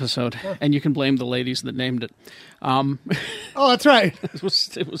name of the episode, and you can blame the ladies that named it. Oh, that's right. It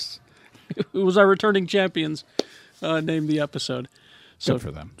was our returning champions named the episode. So, Good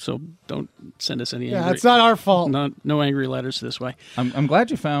for them. So don't send us any. Yeah, angry, it's not our fault. No angry letters this way. I'm glad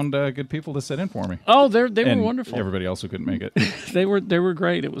you found good people to sit in for me. Oh, they were And wonderful. Everybody else who couldn't make it. They were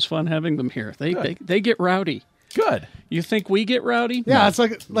great. It was fun having them here. They get rowdy. Good. You think we get rowdy? Yeah, it's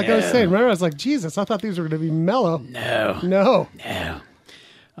like I was No. saying. Remember, I was like, Jesus, I thought these were going to be mellow. No.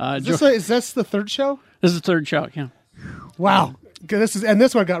 Is this the third show? This is the third show. Yeah. Wow.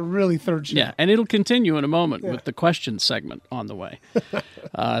 This one got really third show. Yeah, and it'll continue in a moment with the questions segment on the way.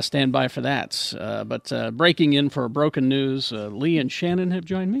 Stand by for that. But breaking in for Broken News, Lee and Shannon have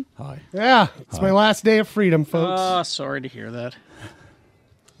joined me. Hi. Yeah, it's my last day of freedom, folks. Oh, sorry to hear that.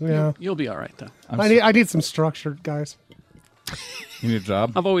 Yeah, You'll be all right, though. I need some structure, guys. You need a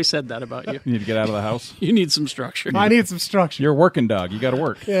job? I've always said that about you. You need to get out of the house? You need some structure. I need some structure. You're a working dog. You got to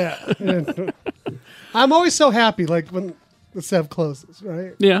work. Yeah. I'm always so happy, like when the Sev closes,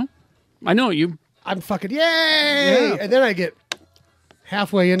 right? Yeah, I know you. I'm fucking yay! Yeah. And then I get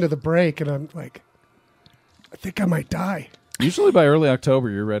halfway into the break, and I'm like, I think I might die. Usually by early October,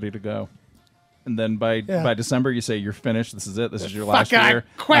 you're ready to go. And then by December, you say, you're finished. This is it. This is your last year.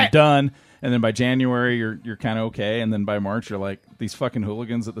 Quit. I'm done. And then by January, you're kind of okay. And then by March, you're like, these fucking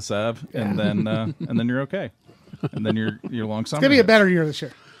hooligans at the Sev. And then you're okay. And then your long summer. It's gonna be a better year this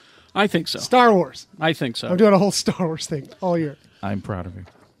year. I think so. Star Wars. I think so. I'm doing a whole Star Wars thing all year. I'm proud of you.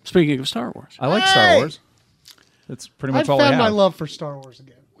 Speaking of Star Wars, I like Star Wars. That's pretty much I've all I found have. my love for Star Wars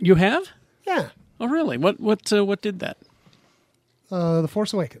again. you have? Yeah. Oh, really? What did that? The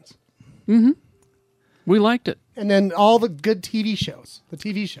Force Awakens. We liked it. And then all the good TV shows. The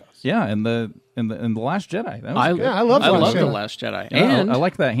TV shows. Yeah, and the Last Jedi. That was I good. Yeah, I love The Jedi. Last Jedi, Yeah, and I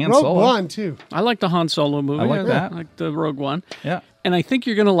like that Han Rogue Solo. One, too. I like the Han Solo movie. I like that. I like the Rogue One. Yeah. And I think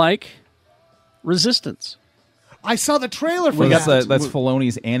you're going to like Resistance. I saw the trailer for Well, that. that's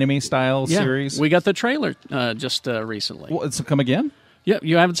Filoni's anime style series. We got the trailer just recently. Well, it's come again. Yeah,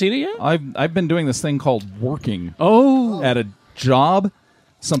 you haven't seen it yet? I've been doing this thing called working Oh, at a job,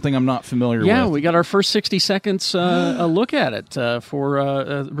 something I'm not familiar yeah. with. We got our first 60 seconds a look at it for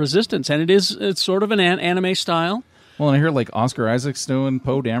Resistance, and it's sort of an anime style. Well, and I hear like Oscar Isaac's doing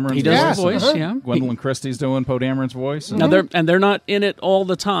Poe Dameron's He does voice. the voice, yeah. Gwendolyn Christie's doing Poe Dameron's voice. Now they're not in it all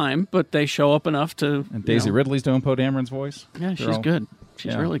the time, but they show up enough to. And Daisy Ridley's doing Poe Dameron's voice. Yeah, They're she's all- good.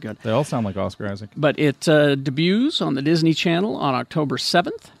 She's yeah. really good. They all sound like Oscar Isaac. But it debuts on the Disney Channel on October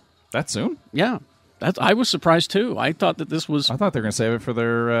 7th. That soon? Yeah. I was surprised, too. I thought that this was... I thought they were going to save it for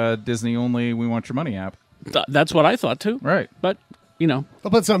their Disney-only We Want Your Money app. That's what I thought, too. Right. But, you know...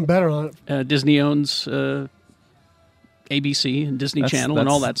 I'll put something better on it. Disney owns ABC and Disney Channel and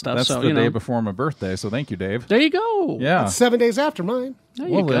all that stuff. That's so, the day before my birthday, so thank you, Dave. There you go. Yeah. That's 7 days after mine. There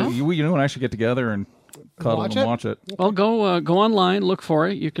you go. You and I should get together and cuddle and watch it. Well, go online, look for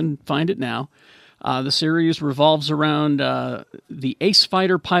it. You can find it now. The series revolves around the ace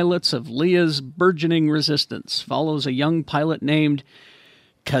fighter pilots of Leah's burgeoning resistance. Follows a young pilot named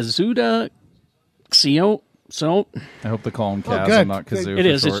Kazuda Xio. So I hope they call him Kaz good. and not Kazoo. it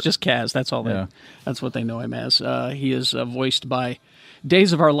is. Short. It's just Kaz. That's all. Yeah. That's what they know him as. He is voiced by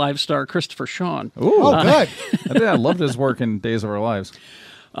Days of Our Lives star Christopher Sean. Ooh, good. I loved his work in Days of Our Lives.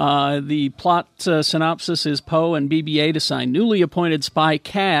 The plot synopsis is Poe and BB-8 assign newly appointed spy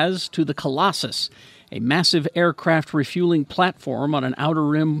Kaz to the Colossus, a massive aircraft refueling platform on an outer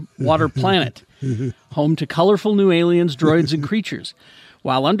rim water planet, home to colorful new aliens, droids, and creatures.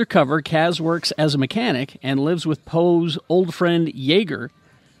 While undercover, Kaz works as a mechanic and lives with Poe's old friend Yeager.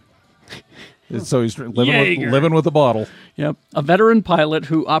 So he's living with a bottle. Yep. A veteran pilot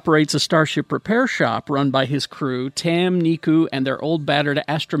who operates a starship repair shop run by his crew, Tam, Niku, and their old battered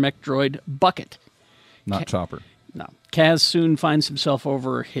astromech droid, Bucket. Not Chopper. No. Kaz soon finds himself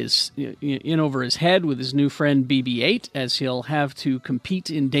over his head with his new friend BB-8, as he'll have to compete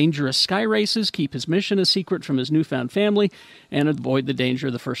in dangerous sky races, keep his mission a secret from his newfound family, and avoid the danger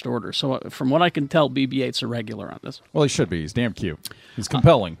of the First Order. So from what I can tell, BB-8's a regular on this. Well, he should be. He's damn cute. He's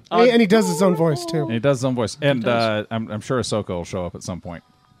compelling. And he does his own voice, too. And he does his own voice. And I'm sure Ahsoka will show up at some point,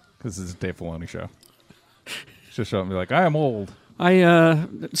 because it's a Dave Filoni show. She'll show up and be like, I am old.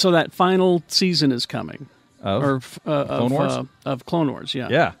 So that final season is coming. Of Clone Wars? Of Clone Wars, yeah.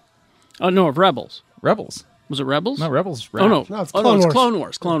 Yeah. Oh, no, of Rebels. Rebels. Was it Rebels? No, Rebels. Oh, no. No, it's Clone Clone Wars. Wars. Clone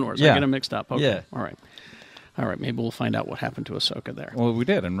Wars. Clone Wars. Yeah. I get them mixed up. Okay. Yeah. All right. Maybe we'll find out what happened to Ahsoka there. Well, we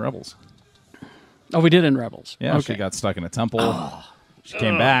did in Rebels. Oh, we did in Rebels. Yeah, okay. she got stuck in a temple. She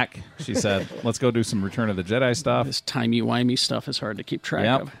came back. She said, let's go do some Return of the Jedi stuff. This timey-wimey stuff is hard to keep track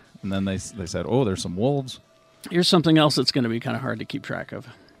Yep. of. And then they said, oh, there's some wolves. Here's something else that's going to be kind of hard to keep track of.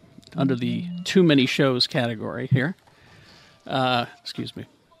 Under the too many shows category here. Excuse me.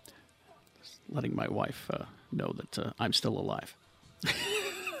 Just letting my wife know that I'm still alive.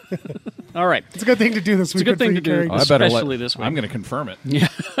 All right. It's a good thing to do this week. It's a good thing to do. Carrie. Oh, I better Especially this week. I'm going to confirm it. Yeah,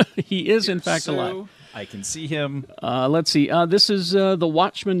 he is in fact alive. I can see him. Let's see. This is the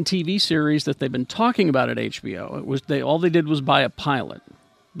Watchmen TV series that they've been talking about at HBO. It was all they did was buy a pilot,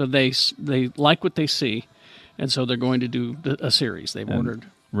 but they like what they see, and so they're going to do a series. They've ordered.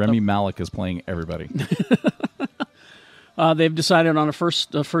 Remy Malek is playing everybody. They've decided on a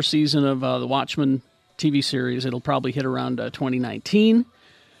first season of the Watchmen TV series. It'll probably hit around 2019.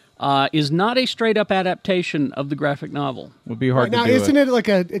 Is not a straight up adaptation of the graphic novel. Would be hard Now, to do. isn't it like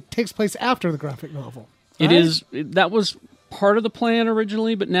it takes place after the graphic novel? It right? is. That was part of the plan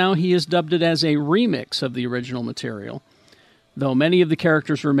originally, but now he has dubbed it as a remix of the original material, though many of the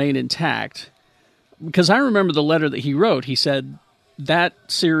characters remain intact. Because I remember the letter that he wrote. He said that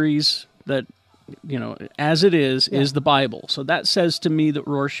series, that, as it is the Bible. So that says to me that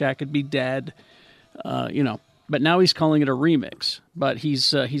Rorschach could be dead, But now he's calling it a remix. But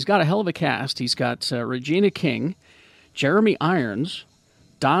he's got a hell of a cast. He's got Regina King, Jeremy Irons,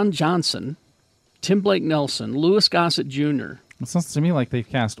 Don Johnson, Tim Blake Nelson, Louis Gossett Jr. It sounds to me like they've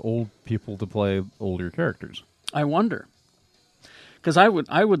cast old people to play older characters. I wonder. Because I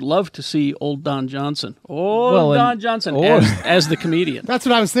would love to see old Don Johnson. Don Johnson as the comedian. That's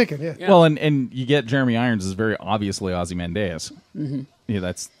what I was thinking, yeah. Well, and you get Jeremy Irons is very obviously Ozymandias. Mm-hmm. Yeah,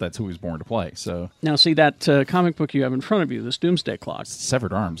 that's who he's born to play. So now, see that comic book you have in front of you, this Doomsday Clock.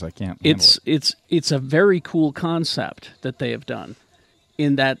 Severed Arms. I can't. It's a very cool concept that they have done.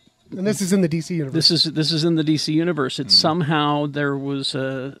 In that, and this is in the DC universe. This is in the DC universe. It's somehow there was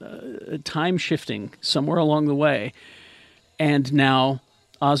a time shifting somewhere along the way, and now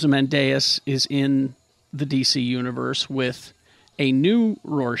Ozymandias is in the DC universe with a new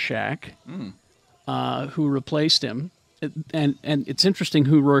Rorschach who replaced him. And it's interesting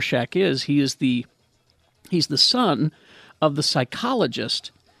who Rorschach is. He's the son of the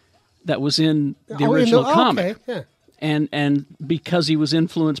psychologist that was in the original comic. Okay. Yeah. And because he was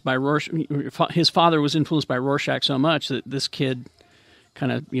influenced by Rorschach, his father was influenced by Rorschach so much that this kid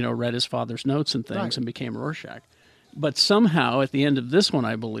kind of read his father's notes and things and became Rorschach. But somehow at the end of this one,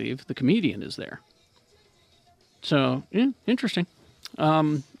 I believe the comedian is there. So interesting.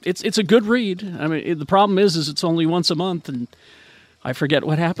 It's a good read. I mean, the problem is it's only once a month, and I forget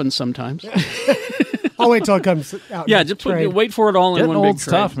what happens sometimes. I'll wait till it comes out. Yeah, in just trade. wait for it all in Getting one big old's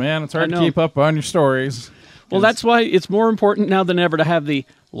trade. tough, man. It's hard I to know. keep up on your stories. Well, that's why it's more important now than ever to have the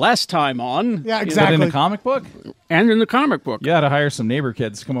last time on. Yeah, But exactly. in the comic book, And in the comic book. you had to hire some neighbor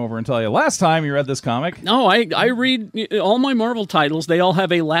kids to come over and tell you, last time you read this comic. No, I read all my Marvel titles. They all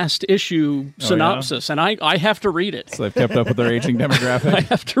have a last issue yeah? synopsis, and I have to read it. So they've kept up with their aging I demographic.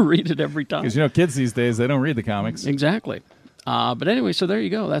 have to read it every time. Because, kids these days, they don't read the comics. Exactly. But anyway, so there you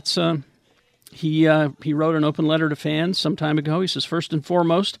go. That's he wrote an open letter to fans some time ago. He says, first and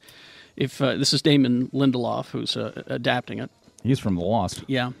foremost, if this is Damon Lindelof who's adapting it. He's from The Lost.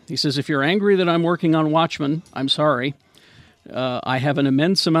 Yeah. He says, if you're angry that I'm working on Watchmen, I'm sorry. I have an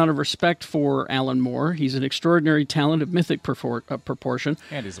immense amount of respect for Alan Moore. He's an extraordinary talent of mythic proportion.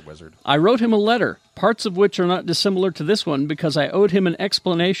 And he's a wizard. I wrote him a letter, parts of which are not dissimilar to this one, because I owed him an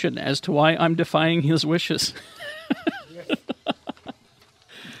explanation as to why I'm defying his wishes.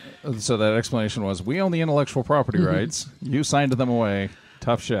 So that explanation was, we own the intellectual property rights. You signed them away.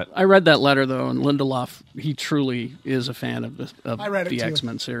 Tough shit. I read that letter, though, and Lindelof, he truly is a fan of I read it the too.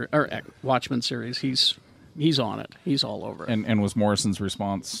 X-Men series, or Watchmen series. He's on it. He's all over it. And was Morrison's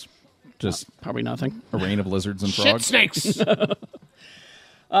response just Probably nothing. a rain of lizards and Shit frogs? snakes.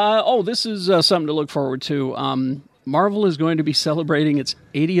 This is something to look forward to. Marvel is going to be celebrating its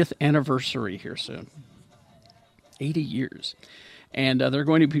 80th anniversary here soon. 80 years. And they're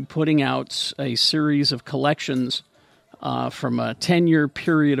going to be putting out a series of collections from a 10-year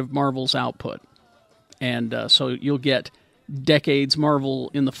period of Marvel's output. And so you'll get decades Marvel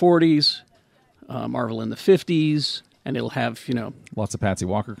in the 40s, Marvel in the 50s, and it'll have, Lots of Patsy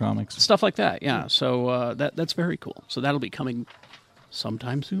Walker comics. stuff like that. Yeah, so that's very cool. So that'll be coming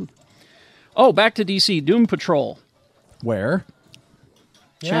sometime soon. Oh, back to DC, Doom Patrol. Where?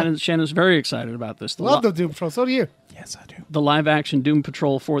 Yeah. Shannon's very excited about this. Love the Doom Patrol. So do you. Yes, I do. The live-action Doom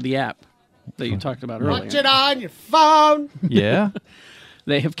Patrol for the app that you talked about earlier. Watch it on your phone. Yeah?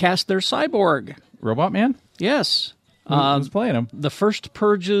 They have cast their cyborg. Robot Man? Yes. Who's playing him? The first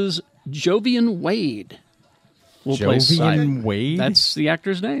Purge's Jovian Wade will play Jovian Wade? That's the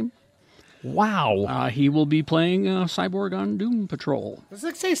actor's name. Wow. He will be playing Cyborg on Doom Patrol. Does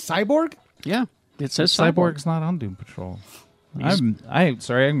it say cyborg? Yeah, it says Cyborg. Cyborg's not on Doom Patrol. I'm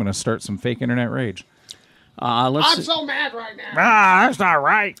going to start some fake internet rage. Let's see. so mad right now. That's not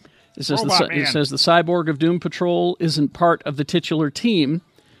right. It says, Robot it Man. says the cyborg of Doom Patrol isn't part of the titular team.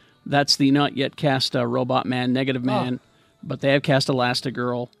 That's the not yet cast Robot Man, Negative Man, but they have cast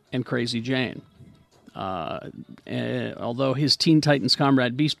Elastigirl and Crazy Jane. Although his Teen Titans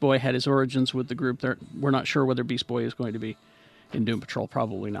comrade Beast Boy had his origins with the group, we're not sure whether Beast Boy is going to be in Doom Patrol.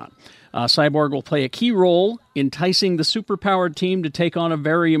 Probably not. Cyborg will play a key role enticing the superpowered team to take on a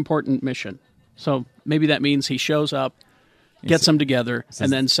very important mission. So maybe that means he shows up, gets them together,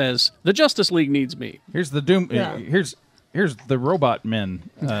 and then says, "The Justice League needs me." Here's the Doom. Yeah. Here's the robot men.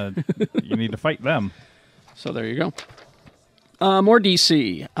 You need to fight them. So there you go. More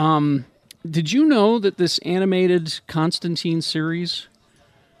DC. Did you know that this animated Constantine series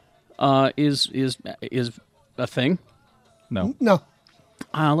is a thing? No. No.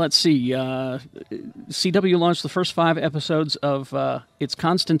 Let's see. CW launched the first 5 episodes of its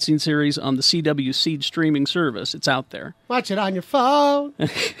Constantine series on the CW Seed streaming service. It's out there. Watch it on your phone.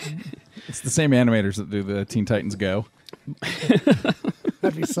 It's the same animators that do the Teen Titans Go.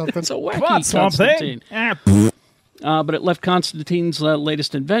 That'd be something. It's a wacky Come on, Swamp Thing. Constantine. But it left Constantine's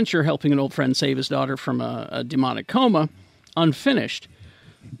latest adventure, helping an old friend save his daughter from a demonic coma, unfinished.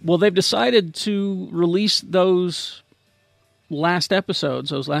 Well, they've decided to release those last episodes,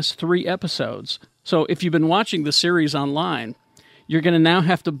 those last 3 episodes. So if you've been watching the series online, you're going to now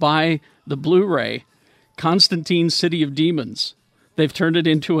have to buy the Blu-ray Constantine City of Demons. They've turned it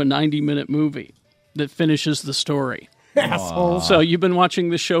into a 90-minute movie that finishes the story. Assholes. So you've been watching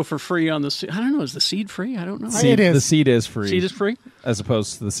this show for free on the... I don't know, is the Seed free? I don't know. It is. The Seed is free. Seed is free? As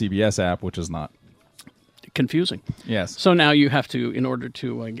opposed to the CBS app, which is not. Confusing. Yes. So now you have to, in order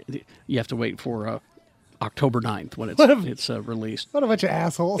to, you have to wait for October 9th when it's released. What a bunch of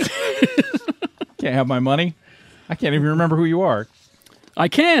assholes. Can't have my money. I can't even remember who you are. I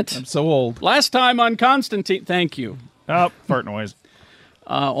can't. I'm so old. Last time on Constantine. Thank you. Oh, fart noise.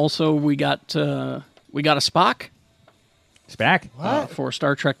 Also, we got a Spock Spack. for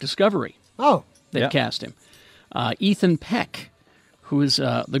Star Trek Discovery. Oh. They've Yep. cast him. Ethan Peck, who is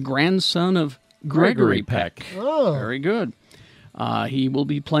the grandson of Gregory Peck. Oh. Very good. He will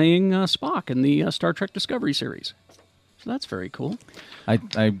be playing Spock in the Star Trek Discovery series. So that's very cool.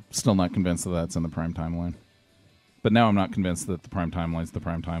 I'm still not convinced that that's in the prime timeline. But now I'm not convinced that the prime timeline's the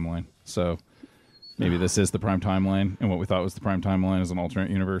prime timeline. So maybe this is the prime timeline, and what we thought was the prime timeline is an alternate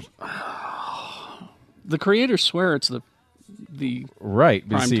universe. the creators swear it's the right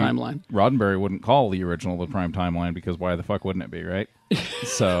prime see, timeline. Roddenberry wouldn't call the original the prime timeline because why the fuck wouldn't it be, right?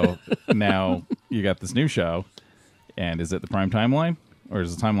 So now you got this new show, and is it the prime timeline, or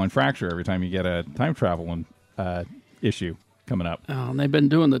is it a timeline fracture every time you get a time travel issue coming up? Oh, and they've been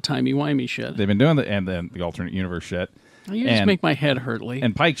doing the timey-wimey shit. They've been doing and then the alternate universe shit. You just make my head hurt, Lee.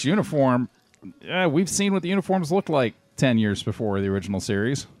 And Pike's uniform, we've seen what the uniforms looked like 10 years before the original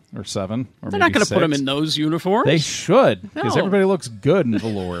series. Or 7, or They're maybe not going to 6. put them in those uniforms. They should, because No. everybody looks good in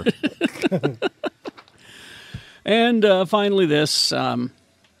velour. And finally, this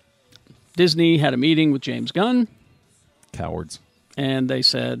Disney had a meeting with James Gunn, Cowards. and they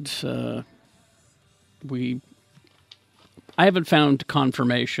said, I haven't found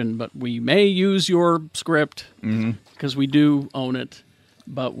confirmation, but we may use your script because we do own it,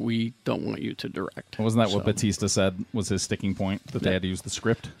 but we don't want you to direct. Wasn't that what Batista said was his sticking point, that they had to use the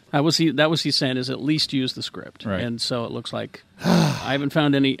script? That was he saying, is at least use the script. Right. And so it looks like I haven't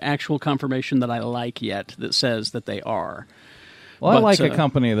found any actual confirmation that I like yet that says that they are. Well, I But, like a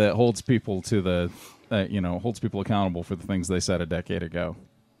company that holds people to the, holds people accountable for the things they said a decade ago.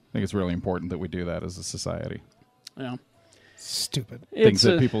 I think it's really important that we do that as a society. Yeah. Stupid. Things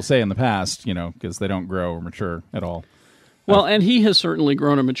that people say in the past, because they don't grow or mature at all. Well, and he has certainly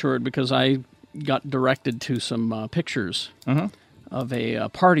grown and matured because I got directed to some pictures of a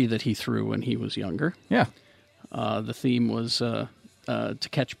party that he threw when he was younger. Yeah. The theme was To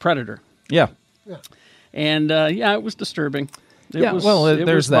Catch Predator. Yeah. And, it was disturbing. It was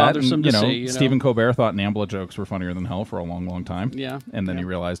there's that. bothersome And, to see, Stephen Colbert thought Nambla jokes were funnier than hell for a long, long time. Yeah. And then he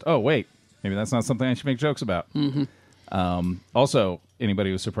realized, oh, wait, maybe that's not something I should make jokes about. Also,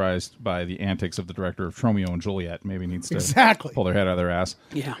 anybody who's surprised by the antics of the director of Romeo and Juliet maybe needs to pull their head out of their ass.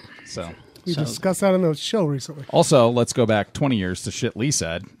 Yeah. So We discussed that on the show recently. also, let's go back 20 years to shit Lee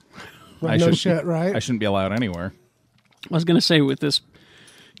said. Right, no shit, right? I shouldn't be allowed anywhere. I was going to say, with this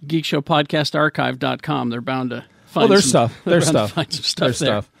Geek Show Podcast Archive.com, they're bound to find There's some, stuff. There's they're bound stuff. to find some stuff There's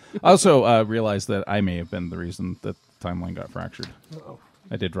there. stuff. I also realized that I may have been the reason that the timeline got fractured. Uh-oh.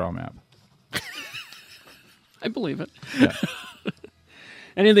 I did draw a map. I believe it. Yeah.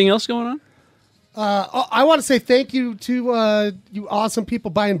 Anything else going on? I want to say thank you to you awesome people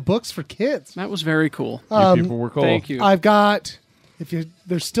buying books for kids. That was very cool. You people were cool. Thank you. I've got,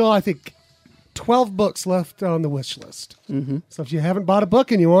 there's still, I think, 12 books left on the wish list. Mm-hmm. So if you haven't bought a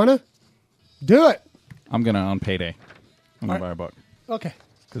book and you want to, do it. I'm going to, on payday, I'm going to buy a book. Okay.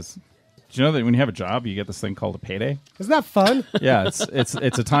 Because do you know that when you have a job, you get this thing called a payday? Isn't that fun? Yeah, it's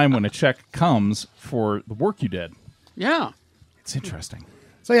a time when a check comes for the work you did. Yeah. It's interesting.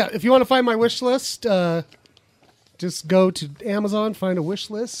 So yeah, if you want to find my wish list, just go to Amazon, find a wish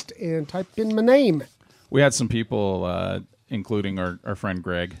list, and type in my name. We had some people, including our friend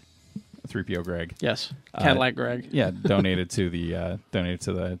Greg, 3PO Greg. Yes, Cadillac Greg. Yeah, donated to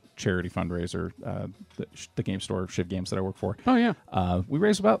the charity fundraiser, the game store, Shiv Games that I work for. Oh yeah. We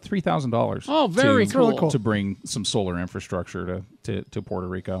raised about $3,000. Oh, very cool. To bring some solar infrastructure to Puerto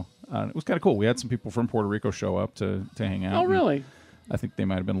Rico. It was kind of cool. We had some people from Puerto Rico show up to hang out. Oh really? I think they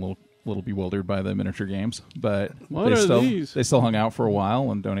might have been a little bewildered by the miniature games, but What are these? They still hung out for a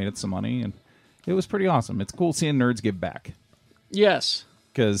while and donated some money, and it was pretty awesome. It's cool seeing nerds give back. Yes.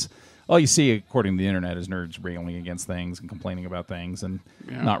 Because all you see, according to the internet, is nerds railing against things and complaining about things and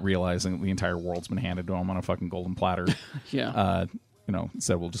not realizing that the entire world's been handed to them on a fucking golden platter. Yeah.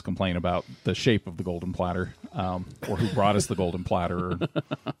 Instead we'll just complain about the shape of the golden platter, or who brought us the golden platter, or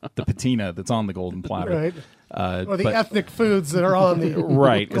the patina that's on the golden platter. Right. Or the ethnic foods that are on the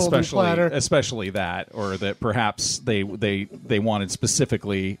right, golden platter. especially that, or that perhaps they wanted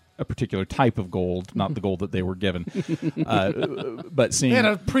specifically a particular type of gold, not the gold that they were given. But seeing They had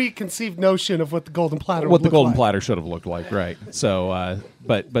a preconceived notion of what the golden platter what would the look golden like. platter should have looked like, right? So,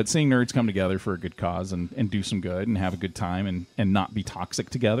 but seeing nerds come together for a good cause and do some good and have a good time and not be toxic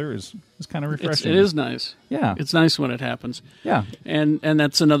together is kind of refreshing. It is nice. Yeah. It's nice when it happens. Yeah. And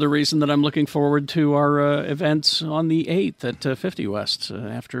that's another reason that I'm looking forward to our events on the 8th at 50 West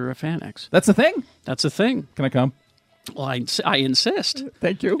after FanX. That's a thing? That's a thing. Can I come? Well, I insist.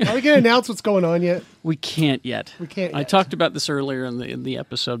 Thank you. Are we going to announce what's going on yet? We can't yet. We can't I yet. talked about this earlier in the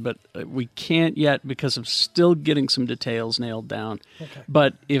episode, but we can't yet because I'm still getting some details nailed down. Okay.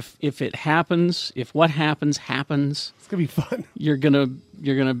 But if it happens, if what happens, It's going to be fun. you're gonna.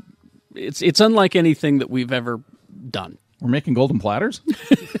 It's unlike anything that we've ever done. We're making golden platters?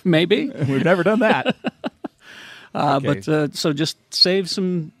 Maybe. We've never done that. Okay. But so just save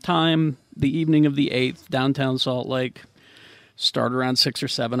some time the evening of the 8th, downtown Salt Lake. Start around 6 or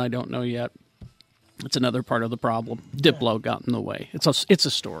 7, I don't know yet. It's another part of the problem. Diplo got in the way. It's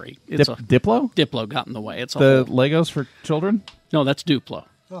a story. Diplo? Diplo got in the way. It's the Legos for children? No, that's Duplo.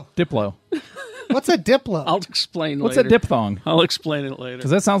 Oh. Diplo. What's a Diplo? I'll explain What's later. a diphthong? I'll explain it later.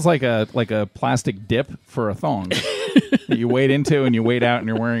 Because that sounds like a plastic dip for a thong that you wade into and you wade out and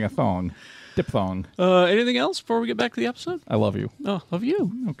you're wearing a thong. Diphthong. Anything else before we get back to the episode? I love you. Oh, love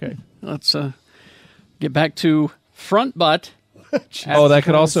you. Okay. Let's get back to front butt. That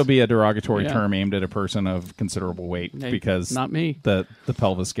could also be a derogatory term aimed at a person of considerable weight because not me. The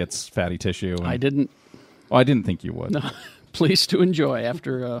pelvis gets fatty tissue. And, I didn't. Well, I didn't think you would. No. Pleased to enjoy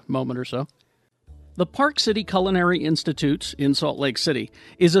after a moment or so. The Park City Culinary Institute in Salt Lake City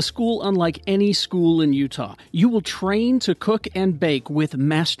is a school unlike any school in Utah. You will train to cook and bake with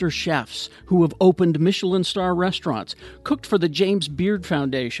master chefs who have opened Michelin star restaurants, cooked for the James Beard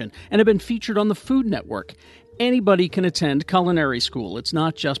Foundation, and have been featured on the Food Network. Anybody can attend culinary school. It's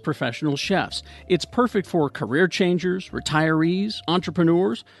not just professional chefs. It's perfect for career changers, retirees,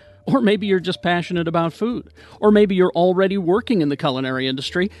 entrepreneurs, or maybe you're just passionate about food. Or maybe you're already working in the culinary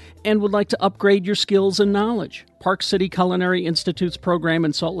industry and would like to upgrade your skills and knowledge. Park City Culinary Institute's program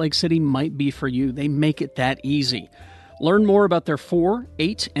in Salt Lake City might be for you. They make it that easy. Learn more about their 4,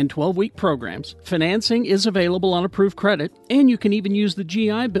 8, and 12-week programs. Financing is available on approved credit, and you can even use the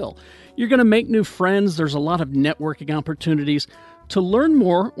GI Bill. You're going to make new friends. There's a lot of networking opportunities. To learn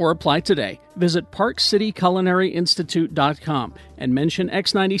more or apply today, visit ParkCityCulinaryInstitute.com and mention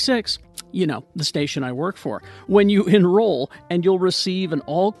X96, the station I work for, when you enroll, and you'll receive an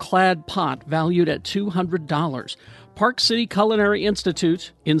all-clad pot valued at $200. Park City Culinary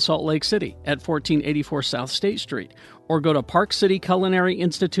Institute in Salt Lake City at 1484 South State Street, or go to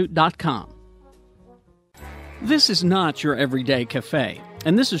ParkCityCulinaryInstitute.com. This is not your everyday cafe,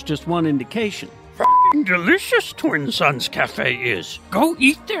 and this is just one indication. Delicious Twin Sons Cafe is. Go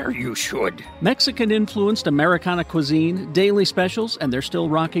eat there, you should. Mexican-influenced Americana cuisine, daily specials, and they're still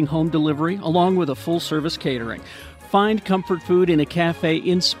rocking home delivery, along with a full-service catering. Find comfort food in a cafe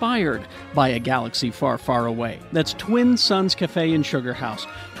inspired by a galaxy far, far away. That's Twin Sons Cafe in Sugar House,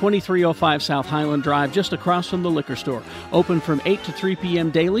 2305 South Highland Drive, just across from the liquor store. Open from 8 to 3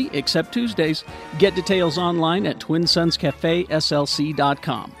 p.m. daily, except Tuesdays. Get details online at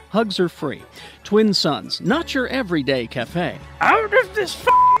twinsonscafeslc.com. Hugs are free. Twin Sons, not your everyday cafe. Out of this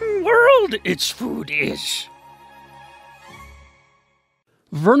f***ing world, its food is.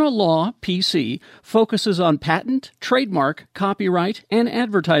 Verna Law PC focuses on patent, trademark, copyright, and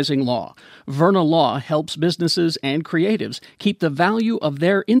advertising law. Verna Law helps businesses and creatives keep the value of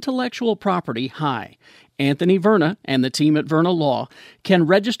their intellectual property high. Anthony Verna and the team at Verna Law can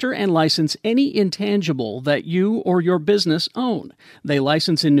register and license any intangible that you or your business own. They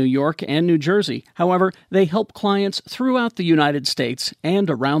license in New York and New Jersey. However, they help clients throughout the United States and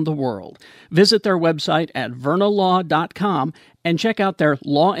around the world. Visit their website at vernalaw.com and check out their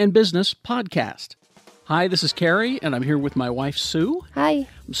Law and Business podcast. Hi, this is Carrie, and I'm here with my wife, Sue. Hi.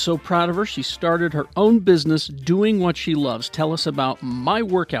 I'm so proud of her. She started her own business doing what she loves. Tell us about My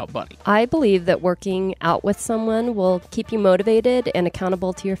Workout Buddy. I believe that working out with someone will keep you motivated and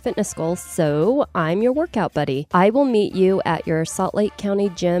accountable to your fitness goals, so I'm your workout buddy. I will meet you at your Salt Lake County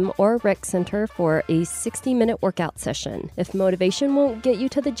gym or rec center for a 60-minute workout session. If motivation won't get you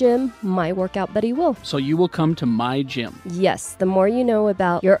to the gym, My Workout Buddy will. So you will come to my gym. Yes, the more you know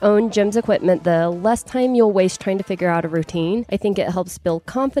about your own gym's equipment, the less time you'll waste trying to figure out a routine. I think it helps build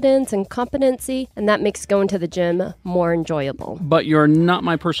confidence and competency, and that makes going to the gym more enjoyable. But you're not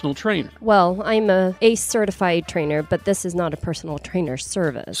my personal trainer. Well, I'm a ACE certified trainer, but this is not a personal trainer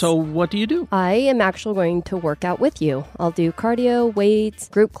service. So what do you do? I am actually going to work out with you. I'll do cardio, weights,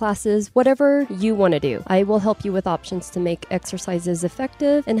 group classes, whatever you want to do. I will help you with options to make exercises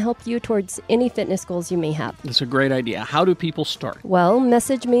effective and help you towards any fitness goals you may have. That's a great idea. How do people start? Well,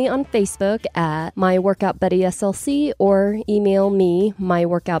 message me on Facebook at My Workout Buddy SLC or email me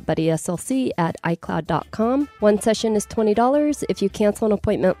myworkoutbuddyslc@icloud.com. One session is $20. If you cancel an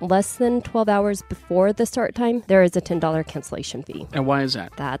appointment less than 12 hours before the start time, there is a $10 cancellation fee. And why is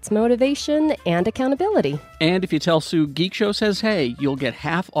that? That's motivation and accountability. And if you tell Sue Geek Show says hey, you'll get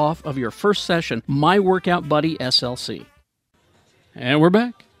half off of your first session, My Workout Buddy SLC. And we're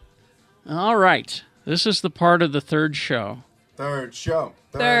back. All right. This is the part of the third show. Third show.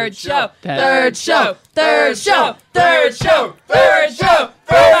 Third show. Third show. Third show. Third show. Third show. Third show.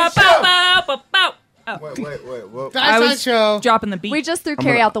 Bow, bow, bow, bow. Oh. Wait. I I Nice was show. dropping the beat. We just threw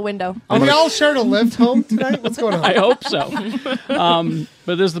Carrie out the window. Are we all sharing a lift home tonight? What's going on? I hope so.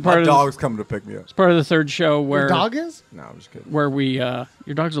 But this is the part My of dog's coming to pick me up. it's part of the third show where Your dog is? No, I'm just kidding. where we your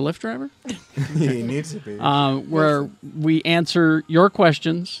dog's a Lyft driver. He needs to be. Where we answer your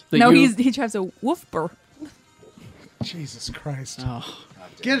questions. That no, you, he drives a Wolfsburg. Jesus Christ. Oh,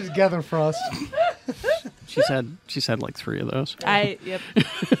 Get it together, Frost. she's had like 3 of those. Yep.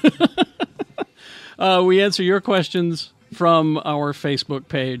 We answer your questions from our Facebook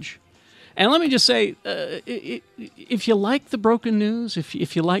page. And let me just say, if you like the broken news,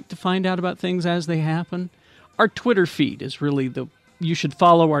 if you like to find out about things as they happen, our Twitter feed is really you should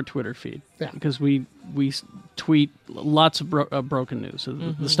follow our Twitter feed. Yeah. Because we tweet lots of broken news,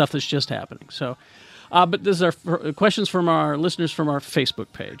 the stuff that's just happening. So, but this is our questions from our listeners from our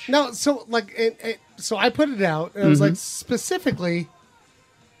Facebook page. No, so so I put it out, and I was like, specifically,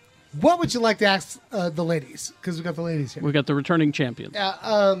 what would you like to ask the ladies? Because we got the ladies here. We got the returning champions.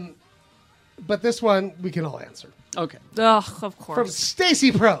 But this one we can all answer. Okay. Ugh, of From course.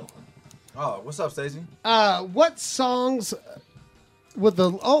 Stacy Pro. Oh, what's up, Stacey? What songs would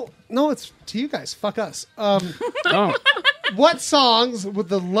the... Oh, no, it's to you guys. Fuck us. Oh. What songs would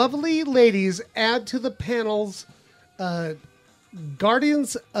the lovely ladies add to the panel's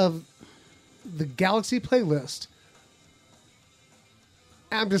Guardians of the Galaxy playlist?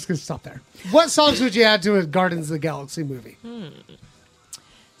 I'm just going to stop there. What songs would you add to a Guardians of the Galaxy movie?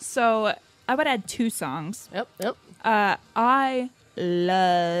 So I would add 2 songs. Yep. I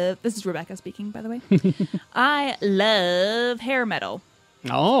love... This is Rebecca speaking, by the way. I love hair metal.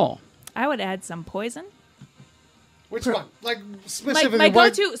 Oh. I would add some Poison. Which one? Like, specifically... My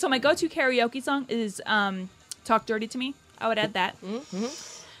go-to... So my go-to karaoke song is Talk Dirty to Me. I would add that.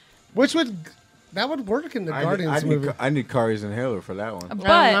 Which would... That would work in the Guardians movie. I need Kari's inhaler for that one. But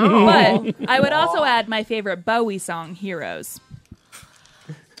I would also add my favorite Bowie song, Heroes.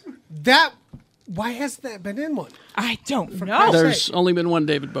 Why hasn't that been in one? I don't know. There's only been one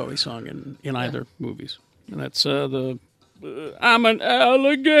David Bowie song in either movies. And that's the I'm an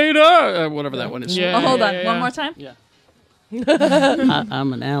alligator, whatever that one is. Yeah. Oh, hold on. One more time? Yeah.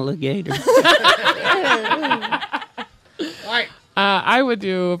 I'm an alligator. All right. I would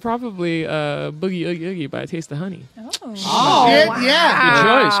do probably Boogie Oogie Oogie by Taste of Honey. Oh. Shit, Good yeah.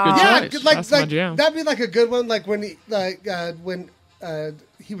 choice. Good Yeah, choice. That's my jam. that'd be like a good one. Like when he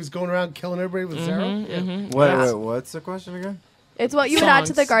was going around killing everybody with Zero. Wait, what's the question again? It's what you would add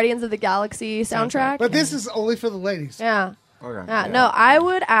to the Songs. Guardians of the Galaxy soundtrack. But this is only for the ladies. Yeah. Okay. Yeah, no, I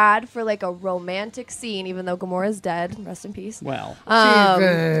would add for like a romantic scene, even though Gamora's dead. Rest in peace. Well,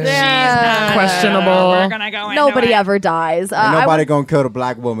 Yeah. Questionable. We're going to go into Nobody it. ever dies. Ain't nobody gonna kill the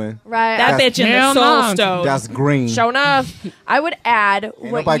black woman. Right. That That's- bitch in the Hell soul no. stove. That's green. Show enough. I would add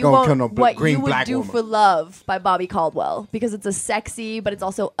what nobody you, gonna won't, kill no what green you would black do woman. for love by Bobby Caldwell because it's a sexy, but it's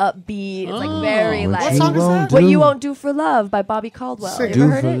also upbeat. It's like very What like song is that? What You Won't Do for Love by Bobby Caldwell. Sing it. You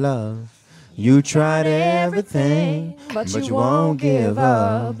ever heard it? love. You tried everything, But you won't give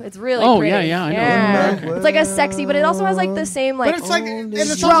up. It's really Oh, pretty. yeah, I know. It's like a sexy, but it also has like the same like But it's like and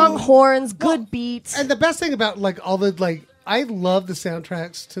it's strong also- horns, good beats. And the best thing about like all the like, I love the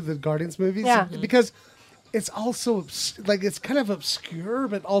soundtracks to the Guardians movies. Yeah. Because it's also like it's kind of obscure,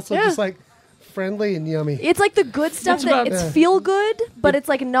 but also Yeah. just like friendly and yummy. It's like the good stuff It's that about- it's feel good, but it's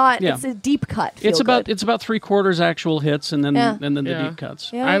like not. Yeah. It's a deep cut. it's about feel-good. 3/4 actual hits and then Yeah. the Yeah. deep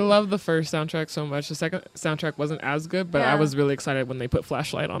cuts. Yeah. I love the first soundtrack so much. The second soundtrack wasn't as good, but Yeah. I was really excited when they put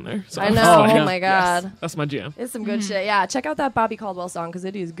Flashlight on there. So I was know. like, Oh my god. yes, that's my jam. It's some good shit. Yeah, check out that Bobby Caldwell song because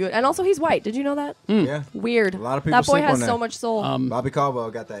it is good. And also, he's white. Did you know that? Yeah. Weird. A lot of people That boy sleep has on so that. much soul. Bobby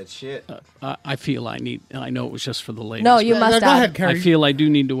Caldwell got that shit. I feel I know it was just for the ladies. no, you Yeah, must go have. ahead, Carrie. I feel I do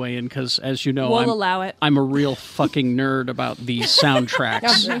need to weigh in because, as you know, We'll allow it. I'm a real fucking nerd about these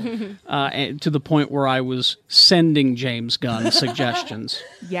soundtracks, and to the point where I was sending James Gunn suggestions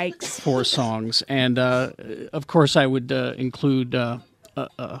Yikes. for songs, and of course I would include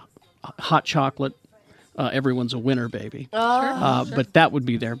Hot Chocolate. Everyone's a winner, baby. But that would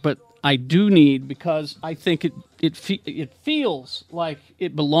be there. But I do need, because I think it feels like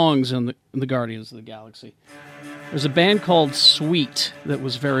it belongs in the Guardians of the Galaxy. There's a band called Sweet that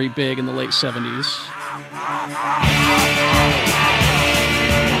was very big in the late 70s.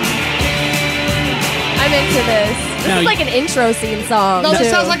 I'm into this. This Now is you- like an intro scene song. No, too. this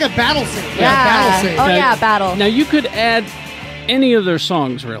sounds like a battle scene. Yeah. Battle scene. Oh Now- yeah, battle. Now you could add any of their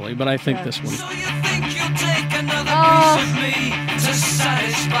songs really, but I think this one.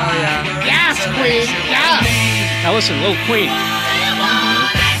 Yes, Queen. Yeah. Now listen, little Queen.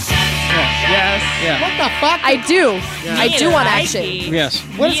 Yes. Yeah. What the fuck? I do. I do want action. Yes.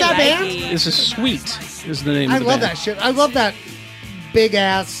 What is that band? This is Sweet. Is the name I of the love band. that shit. I love that big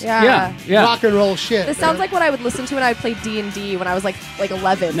ass Yeah. Yeah. rock and roll shit. This sounds like what I would listen to when I played D&D when I was like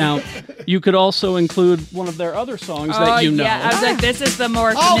 11. Now, you could also include one of their other songs that you know. Yeah, I was like, this is the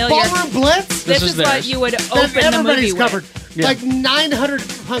more Oh, familiar. Ballroom Blitz? This is is what theirs. you would That open the everybody's movie covered. with. Yeah. Like 900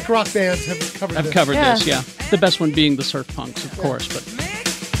 punk rock bands have covered I've this. covered Yeah. this, yeah. The best one being the Surf Punks, of course. But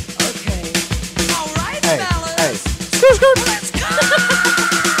Hey.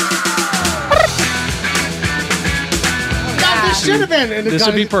 Now, this should have been. In the this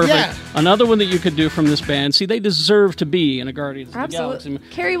would be perfect. Yeah. Another one that you could do from this band. See, they deserve to be in a Guardians of the Absolutely.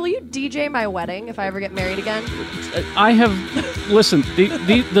 Galaxy. Carrie, will you DJ my wedding if I ever get married again? I have listen.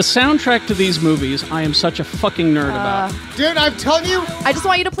 The soundtrack to these movies, I am such a fucking nerd about. Dude, I'm telling you, I just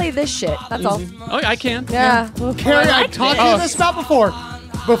want you to play this shit. That's all. Oh, I can. Yeah. Carrie, I've talked to you this about before.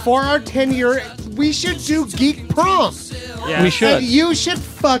 Before our 10-year, we should do Geek Prom. Yeah. We should. And you should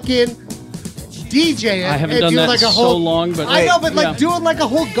fucking DJ it. I haven't and done do that like a so whole, long, but I know, but yeah. like doing like a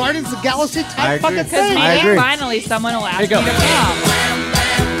whole Guardians of the Galaxy I type agree. fucking Because thing. I maybe agree. finally someone will ask Here you you to go.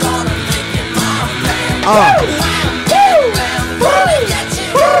 prom.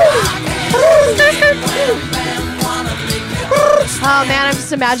 Oh man, I'm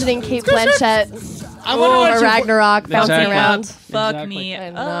just imagining Kate Blanchett I wonder or what you- Ragnarok bouncing Exactly. around. Fuck Exactly. me. I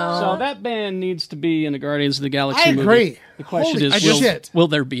up. know. So that band needs to be in a Guardians of the Galaxy I movie. agree. The question Holy is, shit. will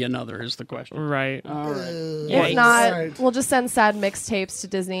there be another? Is the question. Right. All right. If Yikes. not, Right. we'll just send sad mixtapes to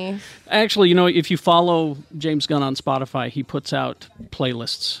Disney. Actually, you know, if you follow James Gunn on Spotify, he puts out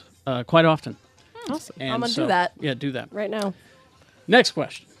playlists quite often. Awesome. And I'm gonna so- do that Yeah, do that. right now. Next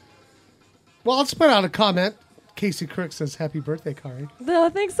question. Well, let's put out a comment. Casey Crook says, "Happy birthday, Kari." Oh,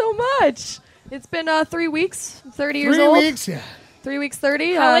 thanks so much. It's been 3 weeks, 30 years 3 old. weeks, yeah. 3 weeks,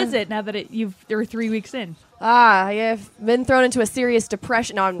 30. How is it now that you're 3 weeks in? I've been thrown into a serious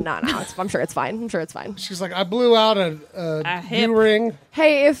depression. No, I'm not. No, I'm sure it's fine. I'm sure it's fine. She's like, I blew out a hip. U-ring.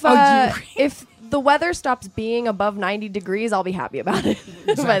 Hey, if you- if the weather stops being above 90 degrees, I'll be happy about it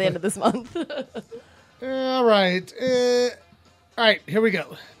by the end of this month. All right. All right, here we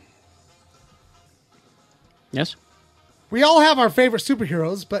go. Yes? We all have our favorite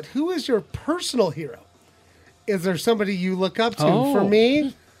superheroes, but who is your personal hero? Is there somebody you look up to? Oh. For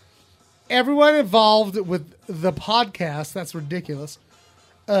me, everyone involved with the podcast, that's ridiculous.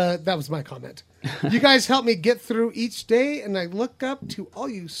 That was my comment. You guys help me get through each day, and I look up to all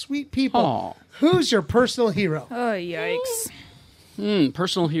you sweet people. Aw. Who's your personal hero? Oh, yikes.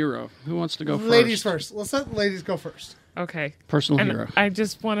 Personal hero. Who wants to go first? Ladies first. Let's let ladies go first. Okay. Personal And hero. I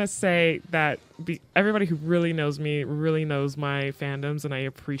just want to say that everybody who really knows me really knows my fandoms, and I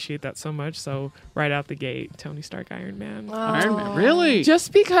appreciate that so much. So right out the gate, Tony Stark, Iron Man. Iron Man. Really?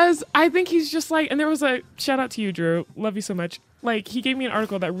 Just because I think he's just like, and there was a shout out to you, Drew. Love you so much. Like, he gave me an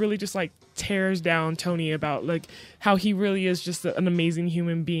article that really just like tears down Tony about like how he really is just an amazing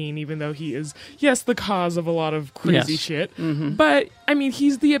human being, even though he is, yes, the cause of a lot of crazy Yes. shit. But I mean,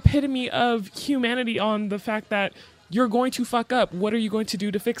 he's the epitome of humanity on the fact that you're going to fuck up. What are you going to do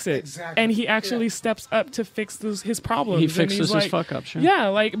to fix it? Exactly. And he actually steps up to fix his problems. He And fixes he's his like, fuck up, sure. Yeah,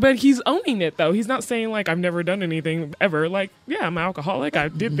 like, but he's owning it though. He's not saying like I've never done anything ever. Like, yeah, I'm an alcoholic. I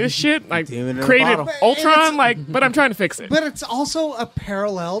did this shit. Like, Demon in a created bottle. Ultron. Like, but I'm trying to fix it. But it's also a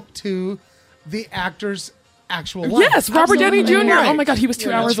parallel to the actor's actual life. Yes, Robert Downey Jr. Right. Oh my God, he was 2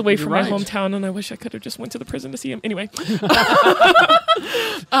 Yeah, hours away you're from right. my hometown, and I wish I could have just went to the prison to see him. Anyway,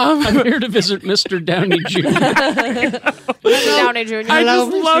 I'm here to visit Mr. Downey Jr. Downey Jr. I Hello,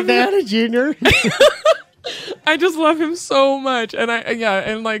 just Mr. love him. Downey Jr. I just love him so much, and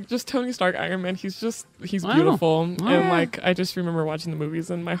and like just Tony Stark, Iron Man. He's Wow. beautiful, Wow. and like I just remember watching the movies,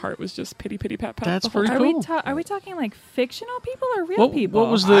 and my heart was just pity, pity, pat, pat. That's the whole pretty time. cool. Are we talking like fictional people or real people?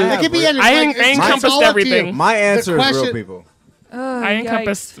 What was the... It could be any, I like, it's encompassed all up to everything. you. My answer is real question- people. Oh, I yikes.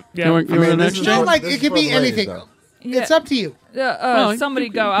 encompassed. You Yeah, want the this next is Jay? No, for- like this it is could for be the ladies, anything. though. Yeah. It's up to you. Well, Somebody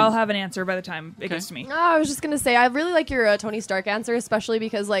go. I'll have an answer by the time it gets to me. No, I was just gonna say I really like your Tony Stark answer, especially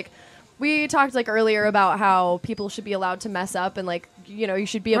because like we talked like earlier about how people should be allowed to mess up and like you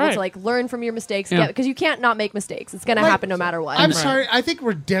should be able Right. to like learn from your mistakes Yeah. because you can't not make mistakes. It's gonna Like, happen no matter what. I'm sorry. I think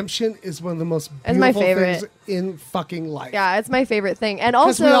redemption is one of the most It's my beautiful favorite. things in fucking life. Yeah, it's my favorite thing. And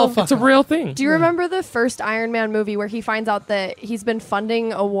 'Cause we all also, fuck it's a up. real thing. do you remember the first Iron Man movie where he finds out that he's been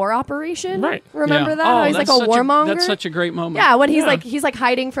funding a war operation? Right. Remember Yeah. that? Oh, How he's like that's a such warmonger. That's such a great moment. Yeah, when he's Yeah. he's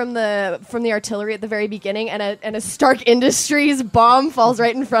hiding from the artillery at the very beginning, and a Stark Industries bomb falls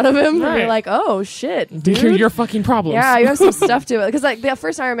right in front of him, and Right. you're like, oh shit, Dude, dude. your fucking problems. Yeah, you have some stuff to it because like the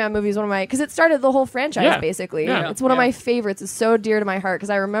first Iron Man movie is one of my because it started the whole franchise Yeah. basically. Yeah. It's one of my favorites. It's so dear to my heart because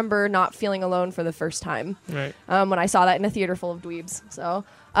I remember not feeling alone for the first time Right. when I saw that in a theater full of dweebs. So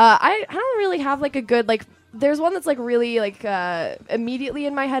I don't really have like a good like. There's one that's like really like immediately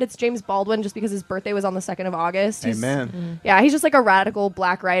in my head. It's James Baldwin, just because his birthday was on the 2nd of August. Amen. Yeah, he's just like a radical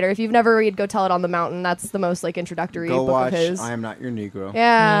black writer. If you've never read Go Tell It on the Mountain, that's the most like introductory Go book watch of his. I Am Not Your Negro.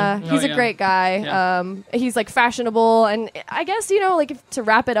 Yeah, Mhm. he's Oh, a yeah. great guy. Yeah. He's like fashionable, and I guess like to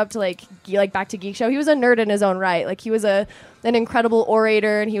wrap it up to like back to Geek Show, he was a nerd in his own right. Like he was an incredible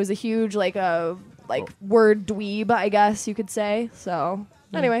orator, and he was a huge word dweeb, I guess you could say. So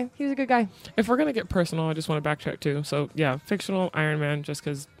anyway, he was a good guy. If we're gonna get personal, I just want to backtrack too. So yeah, fictional Iron Man, just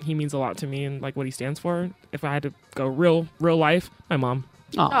because he means a lot to me and like what he stands for. If I had to go real life, my mom.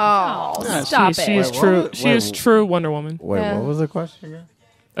 Oh, Yeah, stop she it! is Wait, true. what? She Wait, is true Wonder Woman. Wait, Yeah. what was the question again?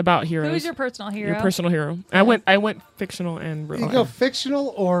 About heroes. Who is your personal hero? Your personal hero. Yeah. I went fictional and real You life. go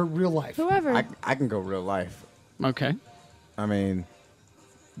fictional or real life? Whoever. I can go real life. Okay. I mean,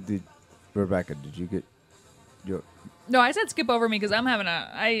 Rebecca, did you get your... No, I said skip over me because I'm having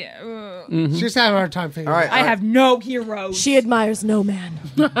She's just having a hard time figuring All right. it out. I have no heroes. She admires no man.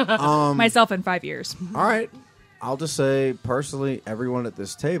 Myself in 5 years. All right. I'll just say, personally, everyone at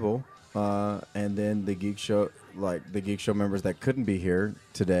this table, and then the Geek Show members that couldn't be here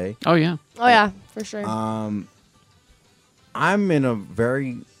today. Oh yeah. Oh yeah, for sure. I'm in a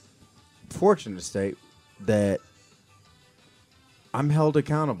very fortunate state that I'm held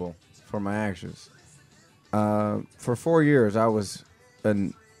accountable for my actions. For 4 years, I was a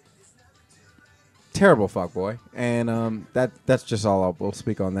terrible fuckboy, and that's just all we'll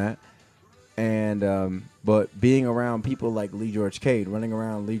speak on that. And but being around people like Lee George Cade, running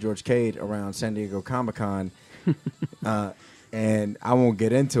around Lee George Cade around San Diego Comic-Con, and I won't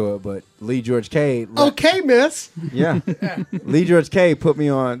get into it, but Lee George Cade, Okay, miss. yeah, Lee George Cade put me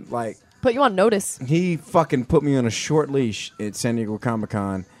on like. Put you on notice. He fucking put me on a short leash at San Diego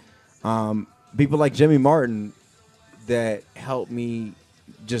Comic-Con. People like Jimmy Martin that helped me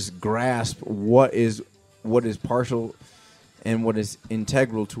just grasp what is partial and what is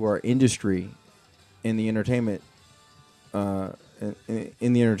integral to our industry in the entertainment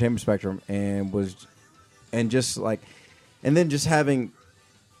in the entertainment spectrum, and then just having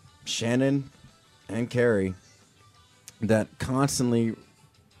Shannon and Carrie that constantly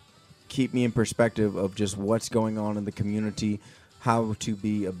keep me in perspective of just what's going on in the community, how to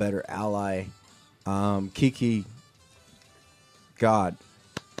be a better ally. Kiki, God.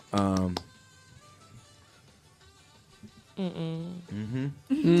 I'm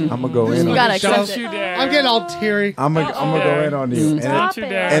gonna go in You on gotta you. accept Don't it. you dare. I'm getting all teary. I'm gonna go in on you. Stop Don't you it.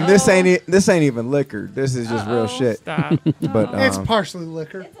 dare. And this ain't even liquor. This is just real shit. Stop. But It's partially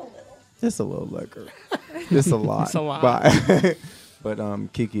liquor. just a little liquor. Just a lot. It's a lot.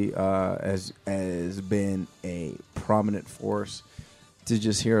 But Kiki has been a prominent force to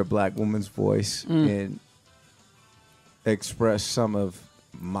just hear a black woman's voice and express some of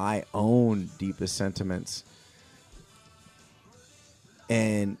my own deepest sentiments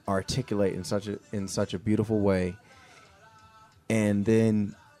and articulate in such a beautiful way, and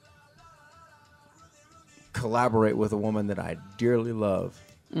then collaborate with a woman that I dearly love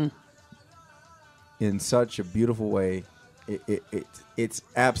in such a beautiful way. It's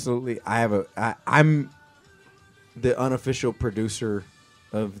absolutely. I'm the unofficial producer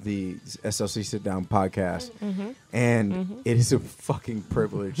of the SLC Sit Down podcast, and it is a fucking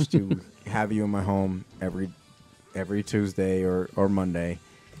privilege to have you in my home every Tuesday or Monday.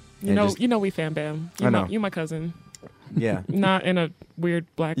 You know we fan bam. I know. You my cousin. Yeah. Not in a weird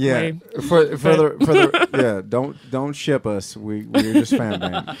black Yeah, way. for the yeah, don't ship us. We're just fan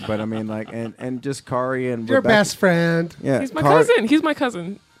band. But I mean, like, and just Kari and Your Rebecca. best friend. Yeah, He's my cousin. He's my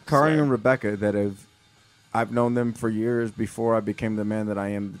cousin. Kari So- and Rebecca that I've known them for years before I became the man that I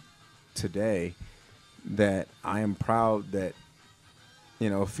am today. That I am proud that,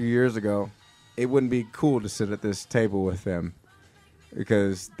 a few years ago, it wouldn't be cool to sit at this table with them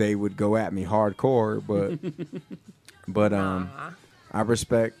because they would go at me hardcore. But I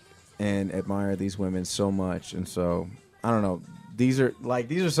respect and admire these women so much, and so I don't know. These are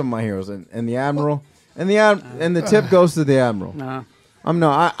some of my heroes, and the Admiral, and the tip goes to the Admiral. Nah.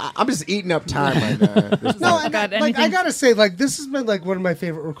 I'm just eating up time right now. at this No, point. I gotta say, this has been one of my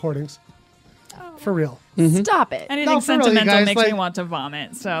favorite recordings. For real. Stop it. Anything No, for real, you sentimental guys, makes me want to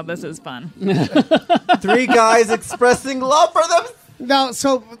vomit, so this is fun. Three guys expressing love for them. Now,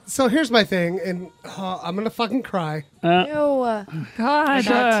 so here's my thing, and I'm gonna fucking cry. Ew. God,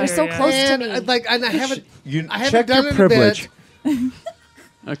 You're so close to And me. and I haven't. You I haven't check done your it in a privilege. bit.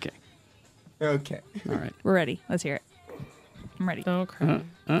 Okay. Okay. All right. we're ready. Let's hear it. I'm ready. Oh, crap.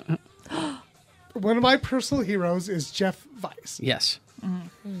 One of my personal heroes is Jeff Weiss. Yes.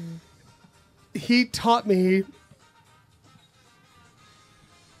 He taught me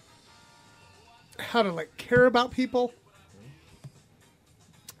how to like care about people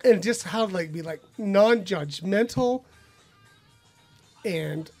and just how to like be like non-judgmental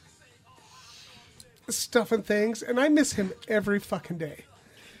and stuff and things. And I miss him every fucking day.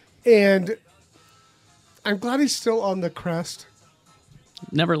 And I'm glad he's still on the crest.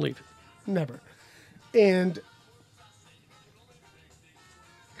 Never leave. Never. And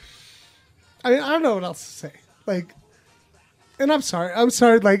I mean, I don't know what else to say. Like, and I'm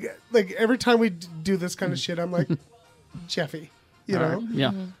sorry. Like every time we do this kind of shit, I'm like, Jeffy, you All know? right.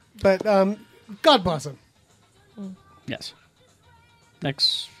 Yeah. But God bless him. Yes.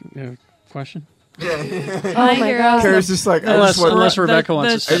 Next question. Oh my God. Kara's just like, I Unless, just want, unless Rebecca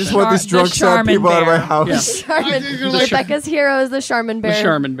wants to I just want these drunk sad people out of my house. Charmin. Rebecca's hero is the Charmin bear. The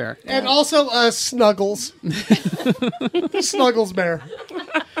Charmin bear. And also Snuggles. Snuggles bear.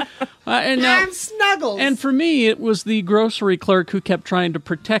 And Snuggles. And for me, it was the grocery clerk who kept trying to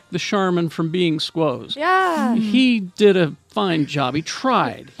protect the Charmin from being squoze. Yeah. He did a fine job. He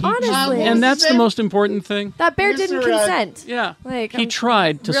tried. Honestly. And that's the most important thing. That bear didn't consent. Yeah. Like He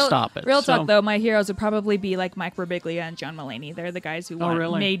tried to stop it. Real so. talk, though, my heroes would probably be like Mike Birbiglia and John Mulaney. They're the guys who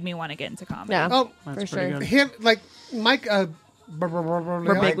really? made me want to get into comedy. Yeah. Oh, for sure. good. him, like Mike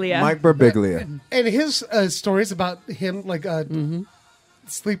Birbiglia. Mike Birbiglia. And his stories about him, like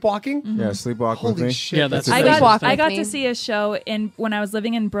sleepwalking. Yeah, sleepwalk with Holy me. shit. Yeah, that's a I Sleepwalk got with I got me. to see a show when I was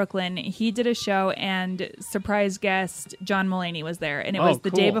living in Brooklyn. He did a show and surprise guest John Mulaney was there, and it was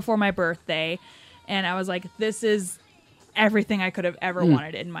the day cool. before my birthday, and I was like, "This is everything I could have ever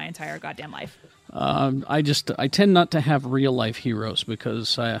wanted in my entire goddamn life." I tend not to have real life heroes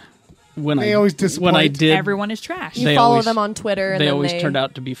because when They I always disappoint. when I did Everyone is trash. You They follow always- them on Twitter, and they then always turned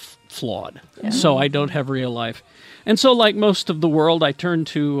out to be flawed. So I don't have real life. And so, like most of the world, I turn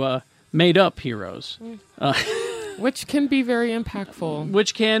to made-up heroes. Which can be very impactful.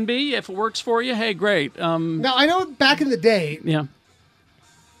 Which can be, if it works for you, hey, great. Now, I know back in the day, Yeah.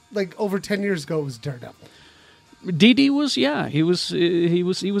 like over 10 years ago, it was Daredevil. DD was, yeah, he was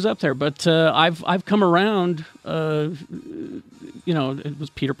up there. But I've come around. It was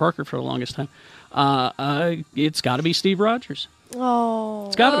Peter Parker for the longest time. It's got to be Steve Rogers. Oh.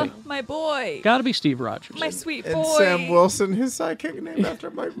 It's got to be. My boy. Got to be Steve Rogers. My sweet boy. And Sam Wilson, his sidekick named after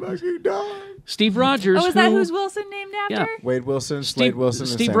my fucking dog. Steve Rogers. Oh, is that who's Wilson named after? Yeah. Wade Wilson, Slade Wilson, and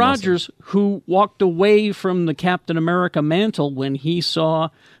Steve Sam Rogers, who walked away from the Captain America mantle when he saw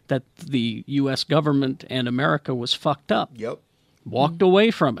that the U.S. government and America was fucked up. Yep. Walked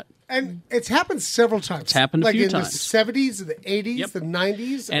away from it. And it's happened several times. It's happened a like few in times. the 70s, the 80s, Yep. the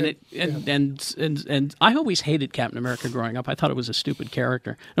 90s. And I always hated Captain America growing up. I thought it was a stupid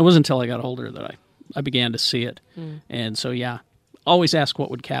character. And it wasn't until I got older that I began to see it. And so, yeah, always ask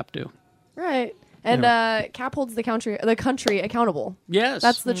what would Cap do. Right. And Cap holds the country accountable. Yes.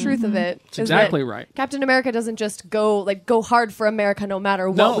 That's the truth of it. That's is exactly that right. Captain America doesn't just go hard for America no matter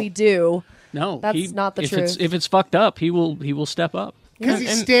what No. we do. No, That's not the truth. If it's fucked up, he will step up. Because he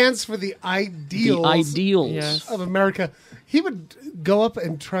stands for the ideals, Yes. of America. He would go up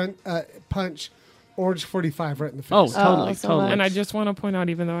and punch Orange 45 right in the face. Oh, totally, so totally. much. And I just want to point out,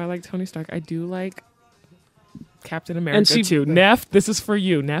 even though I like Tony Stark, I do like Captain And America see- too. Neff, this is for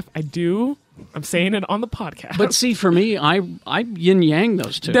you. Neff, I do. I'm saying it on the podcast. But see, for me, I yin yang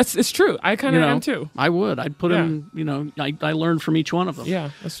those two. It's true. I kind of am too. I would. I'd put them. I learned from each one of them. Yeah,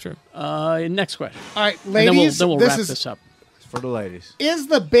 that's true. Next question. All right, And ladies, then we'll this wrap is this up. For the ladies. Is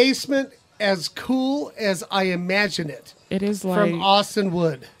the basement as cool as I imagine it? It is like From Austin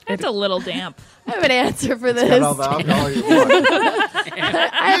Wood. That's a little damp. I have an answer for this. Got all the alcohol you want.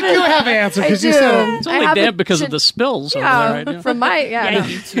 You do have an answer because you do. said It's I only have a damp because gen- of the spills over Yeah, there. Right? Yeah. from my Yeah,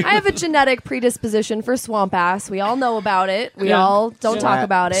 you too. I have a genetic predisposition for swamp ass. We all know about it. We Yeah. all don't talk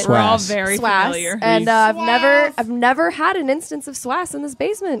about it. We're all Swass. very Swass. familiar. And I've never had an instance of swass in this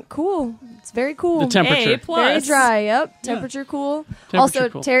basement. Cool. It's very cool. The temperature. A plus. Very dry. Yep. Temperature cool. Temperature also,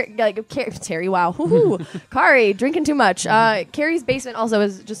 cool. Terry. Wow. Hoo-hoo. Kari drinking too much. Carrie's basement also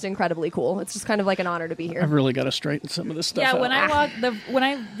is just incredibly cool. It's just kind of like an honor to be here. I've really got to straighten some of this stuff Yeah, out. when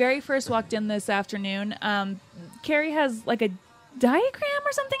I very first walked in this afternoon, Carrie has like a diagram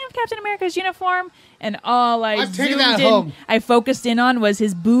or something of Captain America's uniform, and all I I'm taking zoomed that in, home. I focused in on was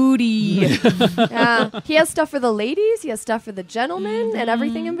his booty. Yeah. He has stuff for the ladies. He has stuff for the gentlemen, and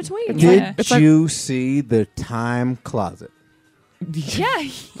everything in between. Did It's you see the time closet? Yeah.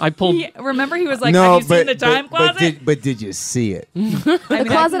 I pulled. Remember, he was like, no, "Have you seen the time closet?" But did you see it? The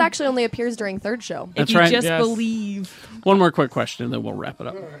closet actually only appears during third show. If That's you right. just Yes. believe. One more quick question, and then we'll wrap it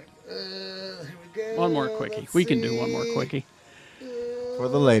up. All right. Here we go. One more quickie. We can do one more quickie For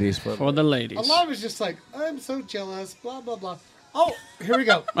the ladies. for the ladies. A lot of it's just like, I'm so jealous, blah, blah, blah. Oh, here we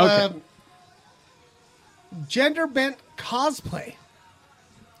go. Okay. Gender bent cosplay.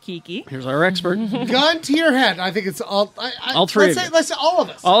 Kiki. Here's our expert. Gun to your head. I think it's all. All three Let's of say, you. let's say all of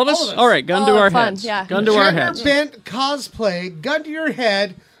us. All of us? All right, gun to our fun, heads. yeah. Gun to our heads. Gender bent cosplay. Gun to your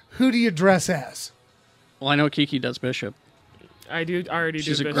head. Who do you dress as? Well, I know Kiki does Bishop. I do already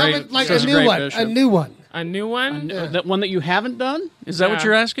She's do a Bishop. great- No, but like She's a a new great one. bishop. A new one. A new one? That one that you haven't done? Is that what Yeah.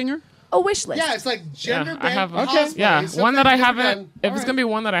 you're asking her? A wish list. Yeah, it's like gender Yeah, bent I have cosplay. yeah, something one that I you've never haven't. done. If All it's gonna be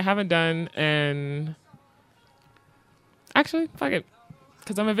one that I haven't done, and actually, fuck it,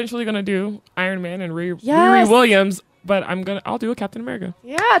 because I'm eventually gonna do Iron Man and Riri Yes. Williams, but I'll do a Captain America.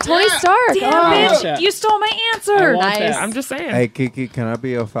 Yeah, Tony Stark. Damn, Oh. bitch. You stole my answer. I want Nice. that. I'm just saying. Hey, Kiki, can I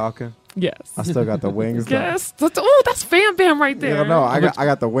be a Falcon? Yes. I still got the wings though. Yes. That's Fam Bam right there. Yeah, no, I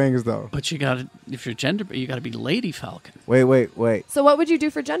got the wings though. But you got to, if you're gender, you got to be Lady Falcon. Wait. So what would you do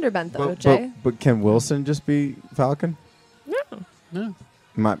for gender bent though, Jay? But can Wilson just be Falcon? No.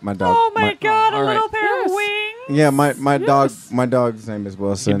 My dog. Oh my god, a all right. little pair of Yes. wings. Yeah, my dog's name is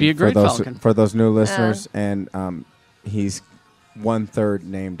Wilson. He'd be a great for those Falcon. for those new listeners, and he's 1/3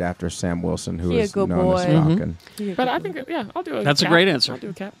 named after Sam Wilson, who He a is good known as boy. Falcon. But I think, I'll do a That's a Cap. great answer. I'll do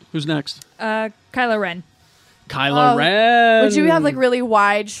a Cap. Who's next? Kylo Ren. Kylo Oh, Ren. Would you have like really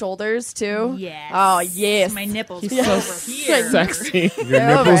wide shoulders too? Yes. Oh yes. My nipples He's over so here. sexy. Your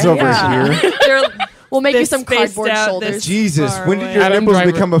nipples over yeah. here. They're We'll make you They're some spaced cardboard out shoulders. this Jesus, far when did away. your Adam nipples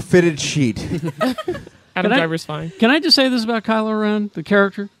Driver. become a fitted sheet? Adam I- Driver's fine. Can I just say this about Kylo Ren, the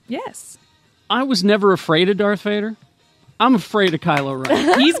character? Yes. I was never afraid of Darth Vader. I'm afraid of Kylo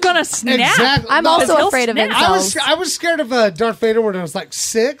Ren. He's gonna snap. Exactly. I'm No, also he'll afraid of snap. incels. I was scared of Darth Vader when I was like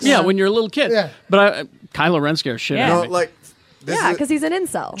 6. Yeah, when you're a little kid. Yeah. But Kylo Ren scares shit Yeah. out No, of me. like this Yeah, is because he's an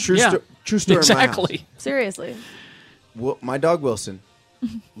incel. true, Yeah. true story. in my house. Exactly. Seriously. Well, my dog Wilson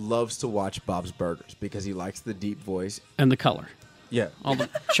loves to watch Bob's Burgers because he likes the deep voice. And the color. Yeah. All the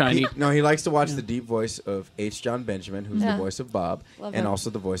shiny. He likes to watch the deep voice of H. John Benjamin, who's Yeah. the voice of Bob, Love and him. also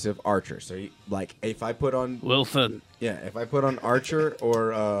the voice of Archer. So, if I put on Wilson. if I put on Archer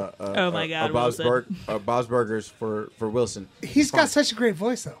or Oh my God, Bob's, Wilson. Bob's Burgers for Wilson, He's got such a great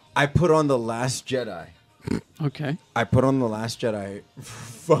voice though. I put on the Last Jedi. Okay. I put on the Last Jedi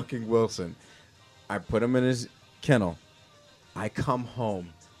for fucking Wilson. I put him in his kennel. I come home.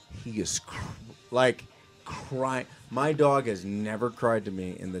 He is crying. My dog has never cried to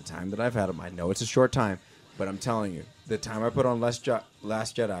me in the time that I've had him. I know it's a short time, but I'm telling you, the time I put on Last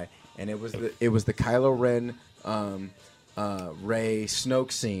Jedi, and it was the Kylo Ren, Rey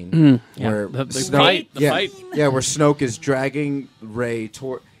Snoke scene where The Snoke, fight. The yeah, fight. yeah, where Snoke is dragging Rey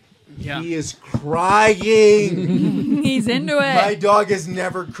toward. Yeah. He is crying. He's into it. My dog has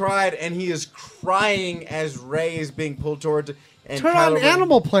never cried, and he is crying as Rey is being pulled towards. And Turn Kylo on Ren-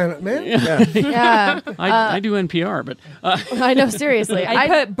 Animal Planet, man. Yeah. Yeah. I do NPR, but I know, seriously. I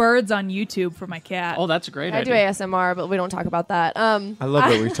put birds on YouTube for my cat. oh, that's a great I do idea. ASMR, but we don't talk about that. I love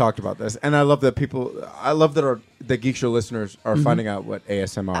that we've talked about this, and I love that the Geek Show listeners are finding out what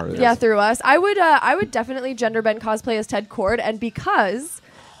ASMR is. Yeah, through us. I would definitely gender bend cosplay as Ted Cord, and because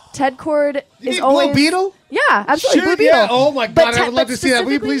Ted Cord You is mean always Blue Beetle? Yeah, absolutely. Sure, Blue Beetle. yeah. Oh my But God, I would love to see that.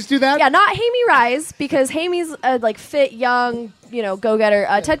 Will you specifically- please do that? Yeah, not Hamey Rise, because Hamey's a fit, young, go-getter.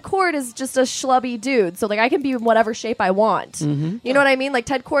 Ted Cord is just a schlubby dude, so I can be in whatever shape I want. You know what I mean? Like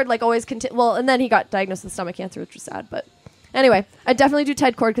Ted Cord always and then he got diagnosed with stomach cancer, which was sad. But anyway, I definitely do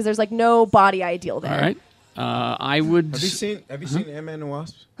Ted Cord because there's no body ideal there. All right. I would. Have you seen Ant-Man and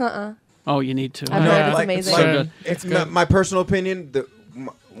Wasp? Oh, you need to. I've heard it's amazing. So good. It's my personal opinion.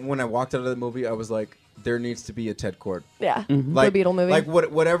 When I walked out of the movie, I was like, there needs to be a Ted Cord. Yeah, Mm-hmm. Blue Beetle movie.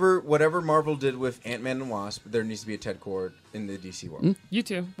 Whatever Marvel did with Ant-Man and Wasp, there needs to be a Ted Cord in the DC world. You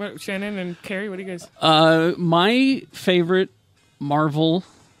too. What, Shannon and Carrie, what do you guys? My favorite Marvel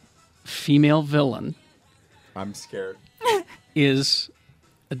female villain I'm scared. is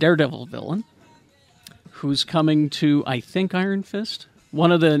a Daredevil villain who's coming to, I think, Iron Fist.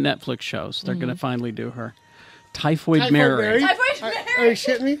 One of the Netflix shows. They're going to finally do her. Typhoid Mary. Are you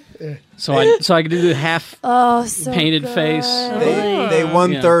shitting me? Yeah. So I could do the half so painted good. face. They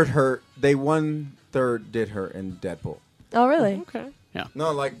one-third her. They one-third did her in Deadpool. Oh, really? Okay.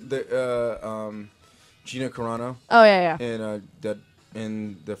 No, like the Gina Carano. Oh, yeah.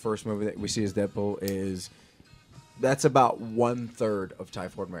 In the first movie that we see as Deadpool is That's about 1/3 of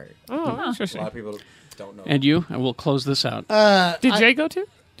Typhoid Mary. Oh, A interesting. lot of people don't know. And you? And we'll close this out. Did Jay go too?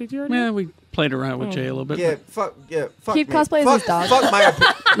 Did you already? Yeah, we played around with Jay a little bit. Fuck Keep me. cosplay as his dog. Fuck my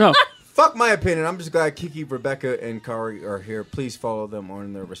opinion. No. Fuck my opinion. I'm just glad Kiki, Rebecca, and Kari are here. Please follow them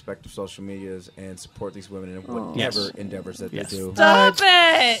on their respective social medias and support these women in whatever Yes. endeavors that Yes. they do. Stop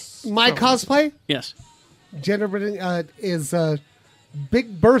it! My cosplay, Yes. gender is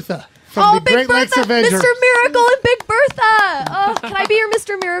Big Bertha from the Big Great Lakes Bertha, Avenger. Mr. Miracle and Big Bertha. Oh, can I be your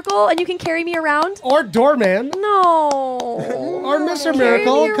Mr. Miracle and you can carry me around? Or Doorman. No. Or Mr. Carry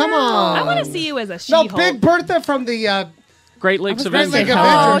Miracle. me Come around. on. I want to see you as a No, She-Hulk. Big Bertha from the Great Lakes Great Avenger. Lake Oh,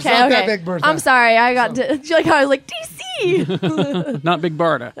 Avengers. okay, Not okay. that Big Bertha. I'm sorry. I got like I was like DC. Not Big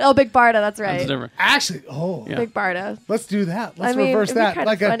Barda. Oh, Big Barda. That's right. That's different. Actually, Yeah. Big Barda. let's do that. Let's I mean, reverse it'd be that. kind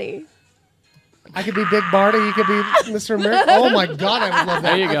Like of funny. I could be Big Barda. You could be Mr. Miracle. Oh my God, I would love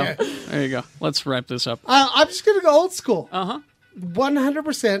that. There you go. Okay. There you go. Let's wrap this up. I'm just gonna go old school.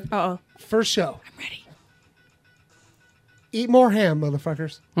 100%. Uh-oh. First show. I'm ready. Eat more ham,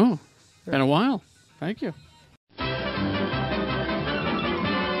 motherfuckers. Oh, been a while. Thank you.